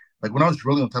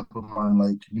really on top of my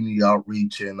like community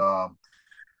outreach and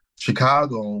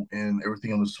Chicago and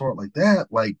everything of the sort like that,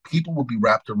 like people will be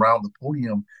wrapped around the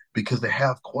podium because they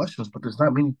have questions, but there's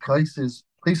not many places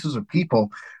or people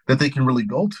that they can really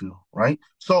go to, right?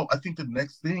 So I think the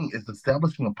next thing is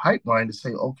establishing a pipeline to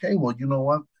say, okay, well, you know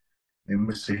what? And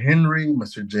Mr. Henry,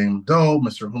 Mr. James Doe,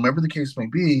 Mr. whomever the case may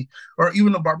be, or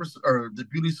even the barbers or the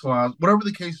beauty salons, whatever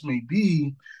the case may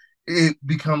be, it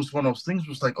becomes one of those things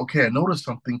where it's like, okay, I noticed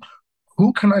something,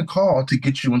 who can I call to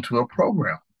get you into a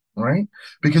program? Right?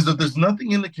 Because if there's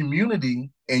nothing in the community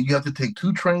and you have to take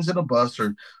two trains and a bus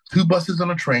or two buses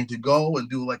on a train to go and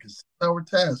do like a 6 hour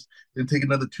test, then take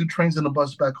another two trains and a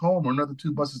bus back home or another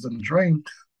two buses on the train,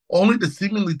 only to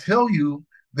seemingly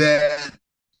that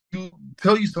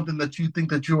tell you something that you think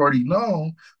that you already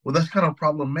know, well, that's kind of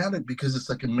problematic because it's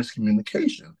like a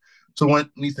miscommunication. So what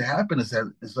needs to happen is that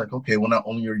it's like, okay, well, not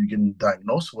only are you getting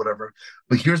diagnosed or whatever,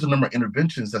 but here's a number of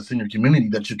interventions that's in your community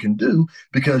that you can do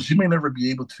because you may never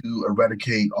be able to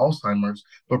eradicate Alzheimer's,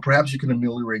 but perhaps you can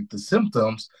ameliorate the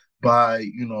symptoms by,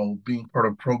 being part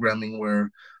of programming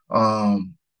where,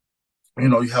 um,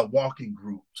 you have walking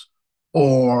groups,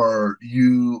 or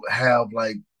you have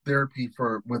like therapy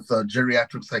for with a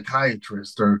geriatric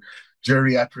psychiatrist or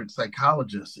geriatric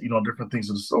psychologist, different things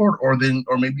of the sort, or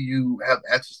maybe you have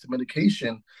access to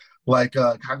medication like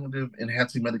cognitive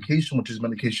enhancing medication, which is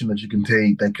medication that you can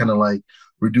take that kind of like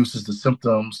reduces the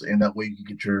symptoms, and that way you can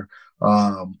get your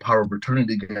power of attorney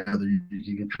together, you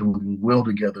can get your will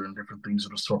together, and different things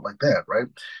of the sort like that, right?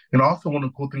 And also, one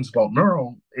of the cool things about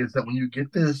neuro is that when you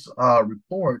get this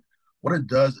report, what it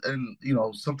does, and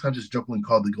sometimes it's jokingly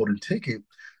called the golden ticket,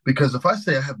 because if I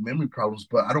say I have memory problems,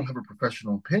 but I don't have a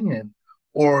professional opinion,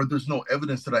 or there's no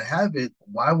evidence that I have it,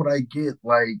 why would I get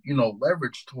like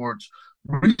leverage towards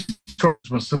research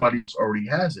when somebody else already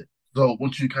has it? So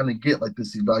once you kind of get like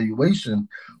this evaluation,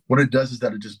 what it does is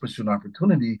that it just puts you an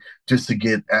opportunity just to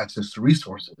get access to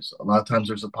resources. A lot of times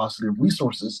there's a paucity of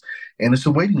resources, and it's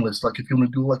a waiting list. Like if you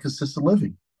want to do like assisted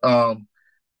living,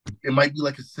 it might be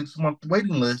like a 6 month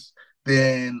waiting list.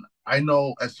 Then I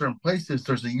know at certain places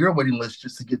there's a year waiting list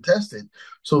just to get tested.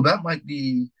 So that might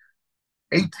be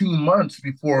 18 months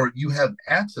before you have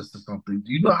access to something.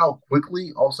 Do you know how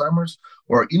quickly Alzheimer's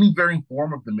or any varying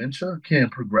form of dementia can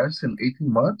progress in 18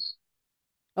 months?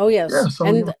 Oh Yeah. yes. So,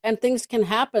 And things can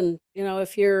happen,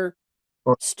 if you're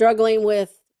struggling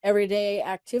with everyday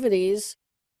activities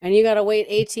and you got to wait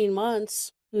 18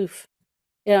 months. Oof.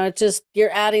 It's just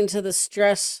you're adding to the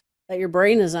stress that your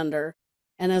brain is under.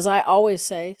 And as I always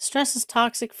say, stress is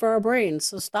toxic for our brains,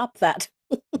 so stop that.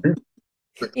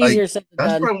 like, Easier said than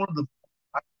that's done. probably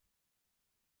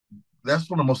that's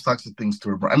one of the most toxic things to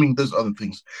remember. I mean, there's other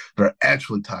things that are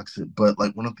actually toxic, but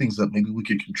like one of the things that maybe we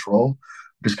can control,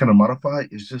 just kind of modify,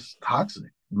 is just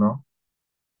toxic. And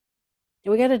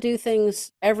we got to do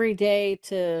things every day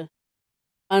to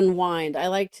unwind.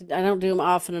 I don't do them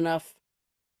often enough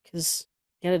because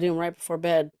you got to do them right before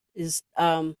bed. Is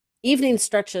evening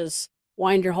stretches,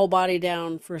 wind your whole body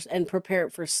down for and prepare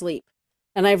it for sleep.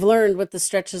 And I've learned with the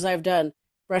stretches I've done,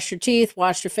 brush your teeth,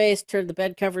 wash your face, turn the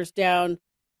bed covers down,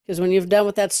 because when you've done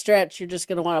with that stretch, you're just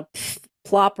going to want to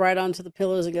plop right onto the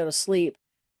pillows and go to sleep.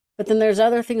 But then there's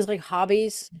other things like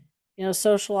hobbies,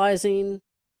 socializing.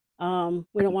 We don't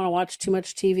want to watch too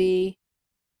much TV.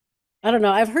 I don't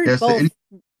know. I've heard Yes. both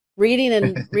reading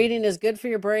is good for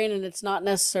your brain, and it's not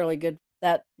necessarily good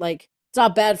that like it's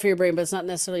not bad for your brain, but it's not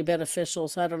necessarily beneficial.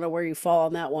 So I don't know where you fall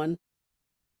on that one.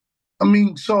 I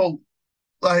mean, so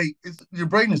like your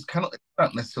brain is kind of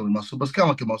not necessarily muscle, but it's kind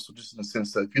of like a muscle, just in the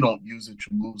sense that if you don't use it,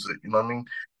 you lose it. You know what I mean?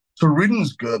 So reading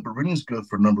is good, but reading is good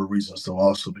for a number of reasons, though.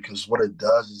 Also, because what it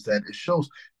does is that it shows,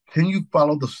 can you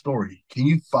follow the story? Can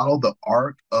you follow the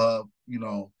arc of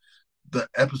the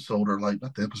episode, or like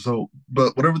not the episode,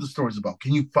 but whatever the story's about?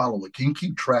 Can you follow it? Can you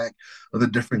keep track of the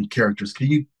different characters? Can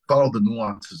you follow the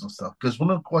nuances and stuff? Because one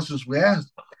of the questions we ask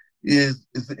is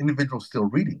the individual still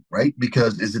reading, right?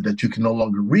 Because is it that you can no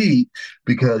longer read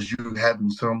because you're having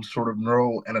some sort of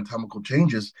neuroanatomical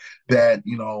changes that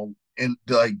and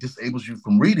like disables you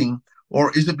from reading,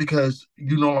 or is it because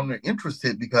you're no longer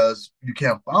interested because you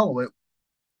can't follow it,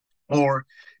 or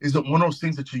is it one of those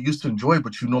things that you used to enjoy,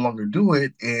 but you no longer do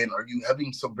it? And are you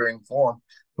having some varying form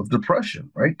of depression,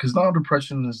 right? Because now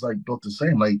depression is like built the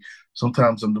same. Like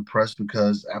sometimes I'm depressed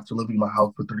because after living in my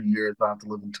house for 30 years, I have to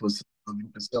live into a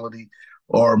living facility.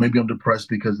 Or maybe I'm depressed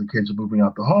because the kids are moving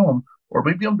out the home. Or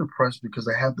maybe I'm depressed because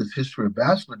I have this history of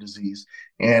vascular disease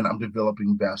and I'm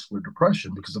developing vascular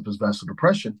depression. Because of this vascular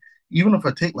depression, even if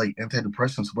I take like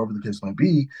antidepressants, whatever the case might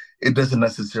be, it doesn't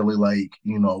necessarily like,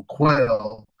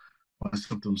 quell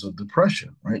symptoms of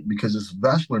depression, right? Because it's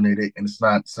vasculinated and it's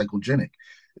not psychogenic.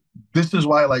 This is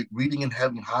why like reading and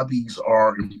having hobbies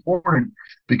are important,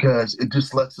 because it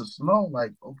just lets us know,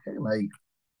 like, okay, like,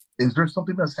 is there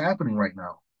something that's happening right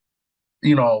now?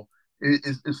 You know,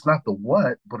 it's not the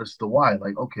what, but it's the why.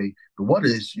 Like, okay, the what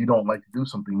is you don't like to do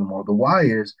something anymore. The why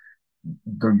is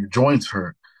your joints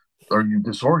hurt, are you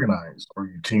disorganized, or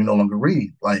can you no longer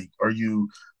read, like, or you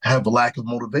have a lack of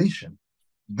motivation.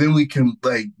 Then we can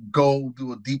like go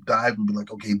do a deep dive and be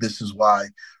like, okay, this is why,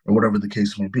 or whatever the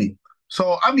case may be.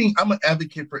 So I mean, I'm an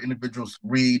advocate for individuals to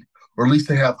read, or at least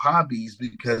to have hobbies,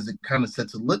 because it kind of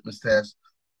sets a litmus test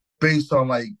based on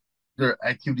like their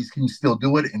activities. Can you still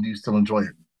do it, and do you still enjoy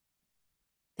it?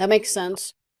 That makes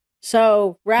sense.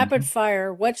 So rapid Mm-hmm.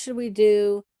 fire, what should we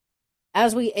do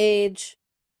as we age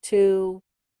to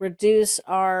reduce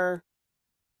our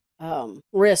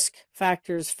risk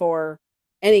factors for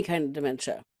any kind of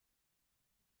dementia?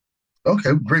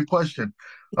 Okay, great question.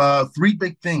 Three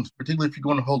big things, particularly if you're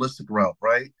going a holistic route,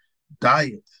 right?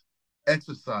 Diet,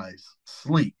 exercise,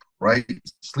 sleep, right?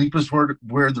 Sleep is where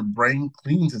the brain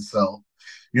cleans itself.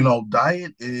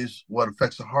 Diet is what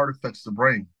affects the heart, affects the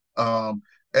brain. Um,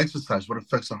 Exercise, what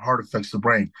affects the heart, affects the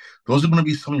brain. Those are going to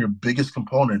be some of your biggest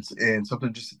components. And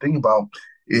something just to think about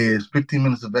is 15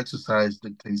 minutes of exercise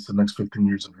dictates the next 15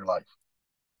 years of your life.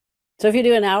 So if you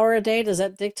do an hour a day, does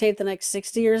that dictate the next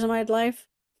 60 years of my life?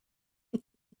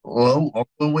 Well,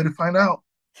 one way to find out.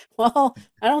 Well,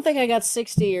 I don't think I got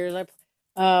 60 years. What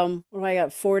do I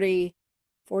got? 40,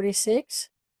 46,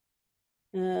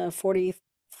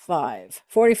 45,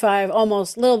 45,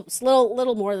 almost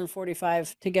little more than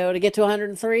 45 to go to get to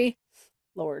 103.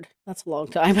 Lord, that's a long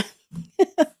time.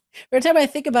 Every time I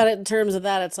think about it in terms of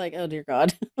that, it's like, oh dear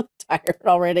God, I'm tired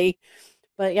already.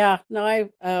 But yeah, no, I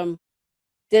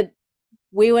did.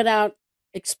 We went out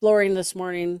exploring this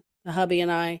morning, the hubby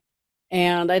and I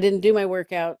didn't do my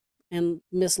workout. And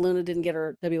Miss Luna didn't get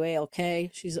her WALK.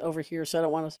 She's over here, so I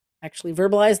don't want to actually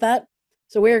verbalize that.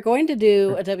 So we are going to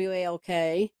do a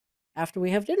WALK after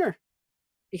we have dinner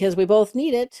because we both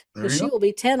need it There because you she go. will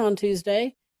be 10 on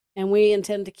Tuesday and we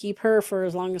intend to keep her for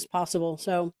as long as possible.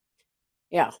 So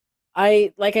yeah.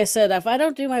 Like I said, if I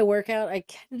don't do my workout, I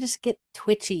kind of just get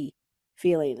twitchy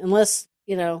feeling. Unless,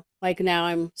 like now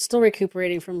I'm still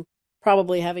recuperating from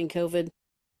probably having COVID.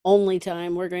 Only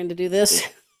time we're going to do this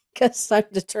because I'm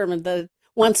determined that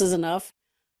once is enough.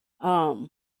 Um,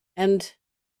 and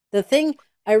the thing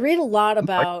I read a lot Like,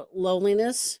 about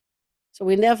loneliness, so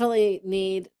we definitely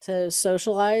need to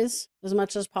socialize as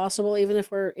much as possible, even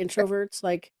if we're introverts.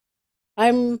 Like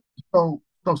I'm, so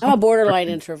I'm a something. borderline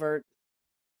introvert.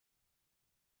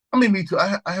 I mean, me too.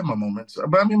 I have my moments,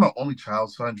 but I mean, my only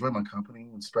child, so I enjoy my company,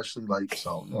 especially like,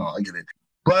 so, I get it.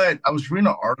 But I was reading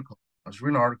an article.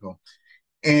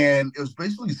 And it was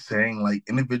basically saying like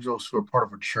individuals who are part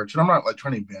of a church, and I'm not like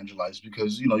trying to evangelize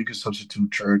because, you can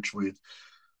substitute church with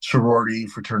sorority,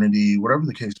 fraternity, whatever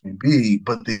the case may be,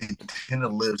 but they tend to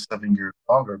live 7 years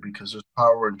longer because there's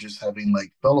power in just having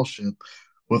like fellowship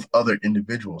with other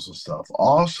individuals and stuff.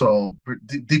 Also,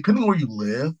 depending where you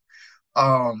live,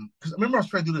 because I remember I was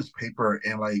trying to do this paper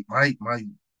and like my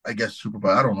I guess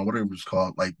supervisor, I don't know what it was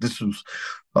called. Like this was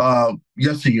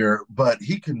yesteryear, but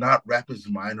he could not wrap his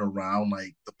mind around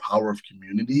like the power of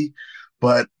community.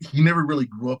 But he never really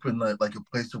grew up in like a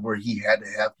place of where he had to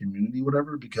have community,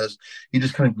 whatever, because he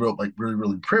just kind of grew up like really,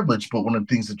 really privileged. But one of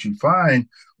the things that you find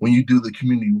when you do the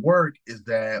community work is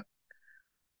that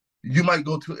you might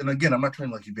go to, and again, I'm not trying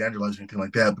to like evangelize or anything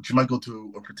like that, but you might go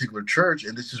to a particular church,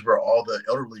 and this is where all the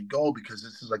elderly go because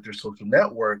this is like their social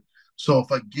network. So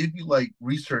if I give you like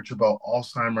research about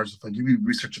Alzheimer's, if I give you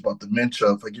research about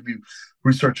dementia, if I give you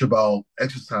research about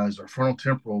exercise or frontal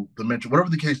temporal dementia, whatever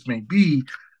the case may be,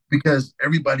 because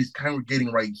everybody's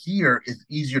congregating right here, it's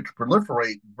easier to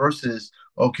proliferate versus,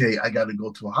 okay, I got to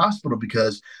go to a hospital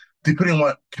because depending on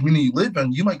what community you live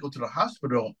in, you might go to the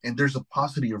hospital and there's a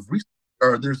paucity of research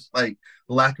or there's like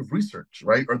lack of research,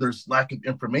 right? Or there's lack of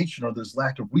information, or there's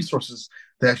lack of resources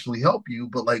to actually help you.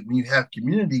 But like when you have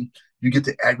community, you get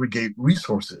to aggregate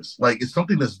resources. Like it's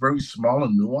something that's very small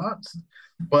and nuanced.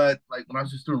 But like when I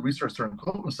was just doing research during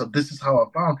COVID and stuff, this is how I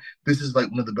found this is like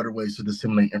one of the better ways to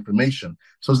disseminate information.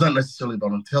 So it's not necessarily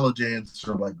about intelligence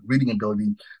or like reading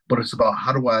ability, but it's about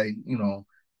how do I,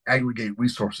 aggregate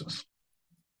resources.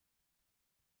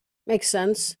 Makes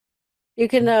sense. You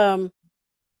can um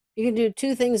you can do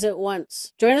two things at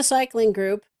once. Join a cycling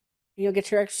group, and you'll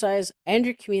get your exercise and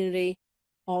your community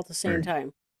all at the same Right.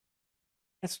 time.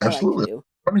 That's what I like to Absolutely. do.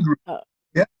 Running group. Uh,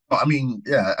 Yeah, I mean,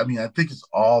 yeah, I mean, I think it's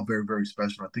all very, very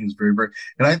special. I think it's very, very,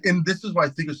 and this is why I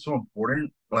think it's so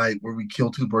important. Like where we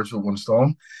kill two birds with one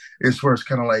stone, is where it's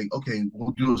kind of like, okay,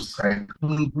 we'll do a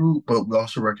cycling group, but we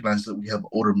also recognize that we have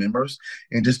older members,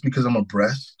 and just because I'm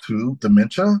abreast to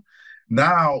dementia,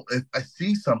 now if I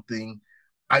see something,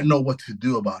 I know what to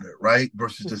do about it, right?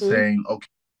 Versus just mhm. saying, okay,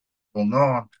 going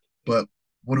on, but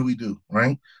what do we do,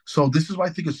 right? So this is why I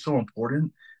think it's so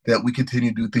important that we continue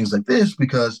to do things like this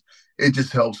because it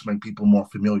just helps make people more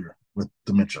familiar with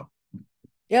dementia.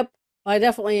 Yep. I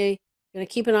definitely gonna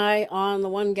keep an eye on the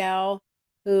one gal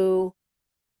who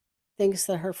thinks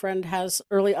that her friend has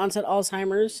early onset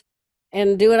Alzheimer's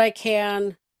and do what I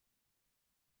can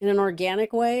in an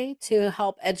organic way to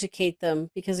help educate them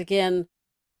because again,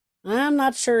 I'm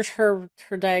not sure her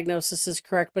diagnosis is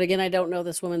correct, but again, I don't know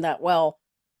this woman that well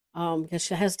because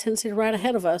she has a tendency to ride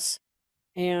ahead of us.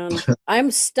 And I'm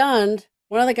stunned.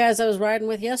 One of the guys I was riding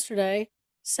with yesterday,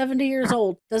 70 years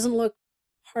old, doesn't look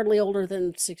hardly older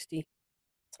than 60.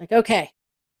 It's like, okay,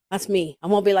 that's me. I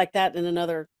won't be like that in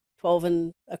another 12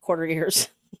 and a quarter years.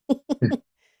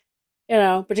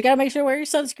 But you got to make sure to wear your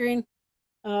sunscreen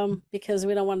because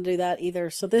we don't want to do that either.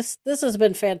 So this has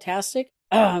been fantastic.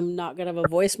 I'm not going to have a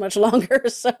voice much longer.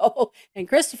 So, and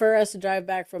Christopher has to drive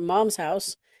back from mom's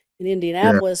house in Yeah.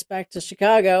 Indianapolis back to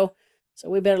Chicago. So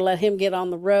we better let him get on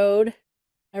the road.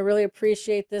 I really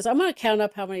appreciate this. I'm going to count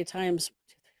up how many times.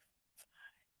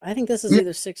 I think this is Yeah.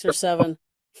 either six or seven.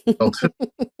 Oh, too.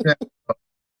 Yeah,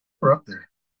 we're up there.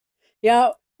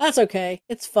 Yeah, that's okay.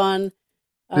 It's fun.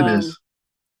 It Um, is.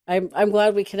 I'm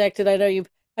glad we connected. I know you.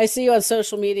 I see you on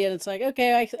social media, and it's like,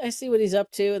 okay, I see what he's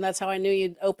up to, and that's how I knew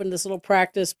you'd opened this little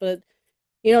practice. But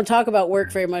you don't talk about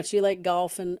work very much. You like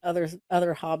golf and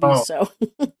other hobbies. Oh, So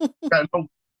yeah, no,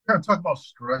 kind of talk about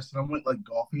stress, and I went like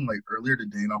golfing like earlier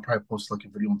today, and I'll probably post like a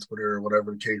video on Twitter or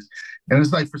whatever the case. And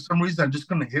it's like for some reason I'm just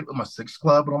gonna hit with my six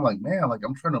club, and I'm like, man, like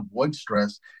I'm trying to avoid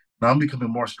stress. Now I'm becoming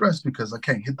more stressed because I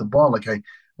can't hit the ball like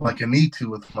I need to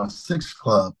with my six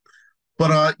club.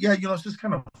 But yeah, it's just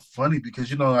kind of funny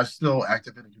because I'm still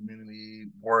active in the community,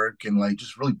 work, and like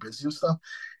just really busy and stuff.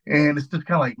 And it's just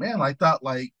kind of like, man, I thought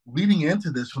like leading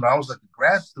into this when I was like a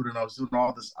grad student, I was doing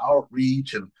all this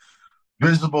outreach and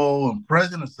visible and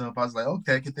present and stuff. I was like,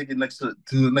 okay, I can take it next to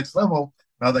the next level.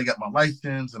 Now that I got my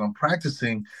license and I'm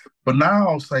practicing. But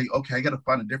now it's like, okay, I got to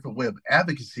find a different way of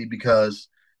advocacy because,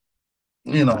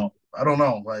 I don't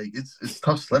know, like it's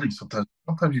tough sledding sometimes.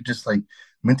 Sometimes you're just like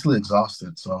mentally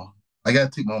exhausted. So I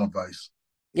got to take my own advice.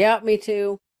 yeah, me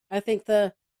too. I think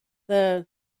the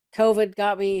COVID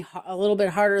got me a little bit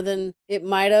harder than it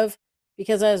might have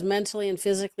because I was mentally and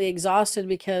physically exhausted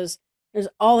because there's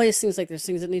all these things like there's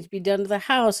things that need to be done to the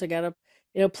house. I gotta,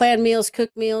 plan meals,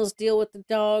 cook meals, deal with the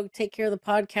dog, take care of the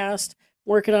podcast,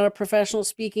 working on a professional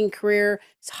speaking career,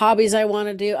 it's hobbies I want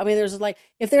to do. I mean, there's like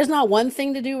if there's not one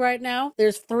thing to do right now,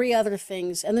 there's three other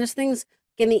things. And there's things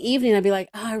in the evening I'd be like,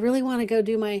 oh, I really want to go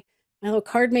do my little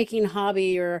card making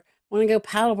hobby or want to go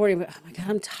paddleboarding, but oh my God,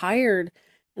 I'm tired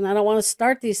and I don't want to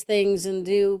start these things and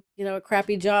do, a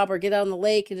crappy job or get out on the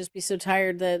lake and just be so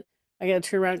tired that I got to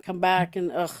turn around and come back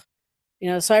and ugh,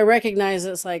 so I recognize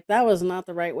it's like that was not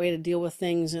the right way to deal with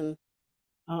things and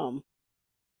um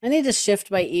I need to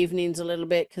shift my evenings a little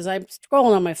bit because I'm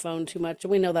scrolling on my phone too much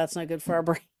and we know that's not good for our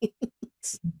brains.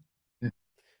 Yeah,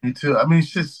 me too. I mean,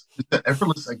 it's the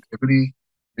effortless activity.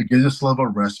 It gives us a level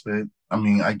of respite. I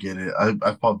mean, I get it.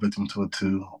 I fall victim to it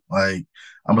too. Like,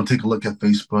 I'm gonna take a look at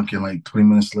Facebook, and like 20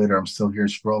 minutes later, I'm still here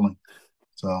scrolling.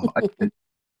 So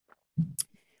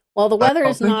Well, the weather oh,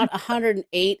 is thank you. not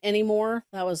 108 anymore.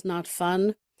 That was not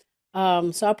fun.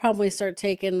 So I'll probably start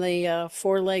taking the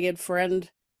four-legged friend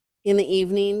in the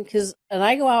evening and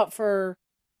I go out for,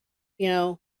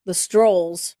 the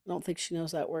strolls. I don't think she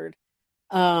knows that word.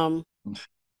 Um,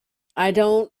 I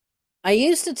don't, I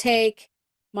used to take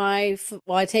I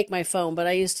take my phone, but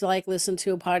I used to like listen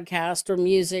to a podcast or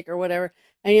music or whatever.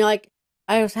 And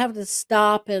I was having to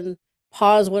stop and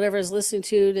pause whatever I was listening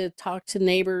to talk to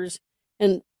neighbors.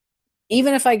 And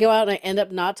even if I go out and I end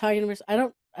up not talking to neighbors, I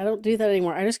don't do that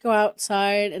anymore. I just go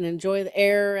outside and enjoy the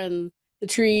air and the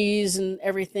trees and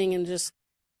everything and just,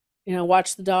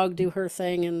 watch the dog do her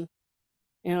thing. And,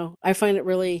 I find it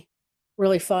really,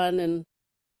 really fun and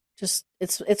just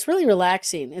it's really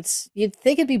relaxing. You'd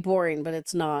think it'd be boring, but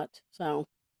it's not. So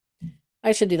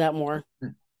I should do that more.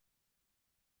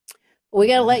 We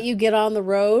got to let you get on the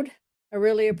road. I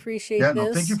really appreciate Yeah,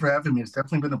 no, thank you this. for having me. It's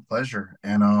definitely been a pleasure,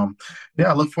 and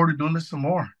yeah, I look forward to doing this some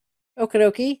more. Okie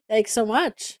dokie. Thanks so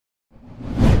much.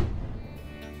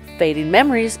 Fading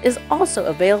Memories is also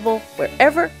available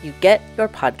wherever you get your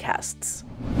podcasts.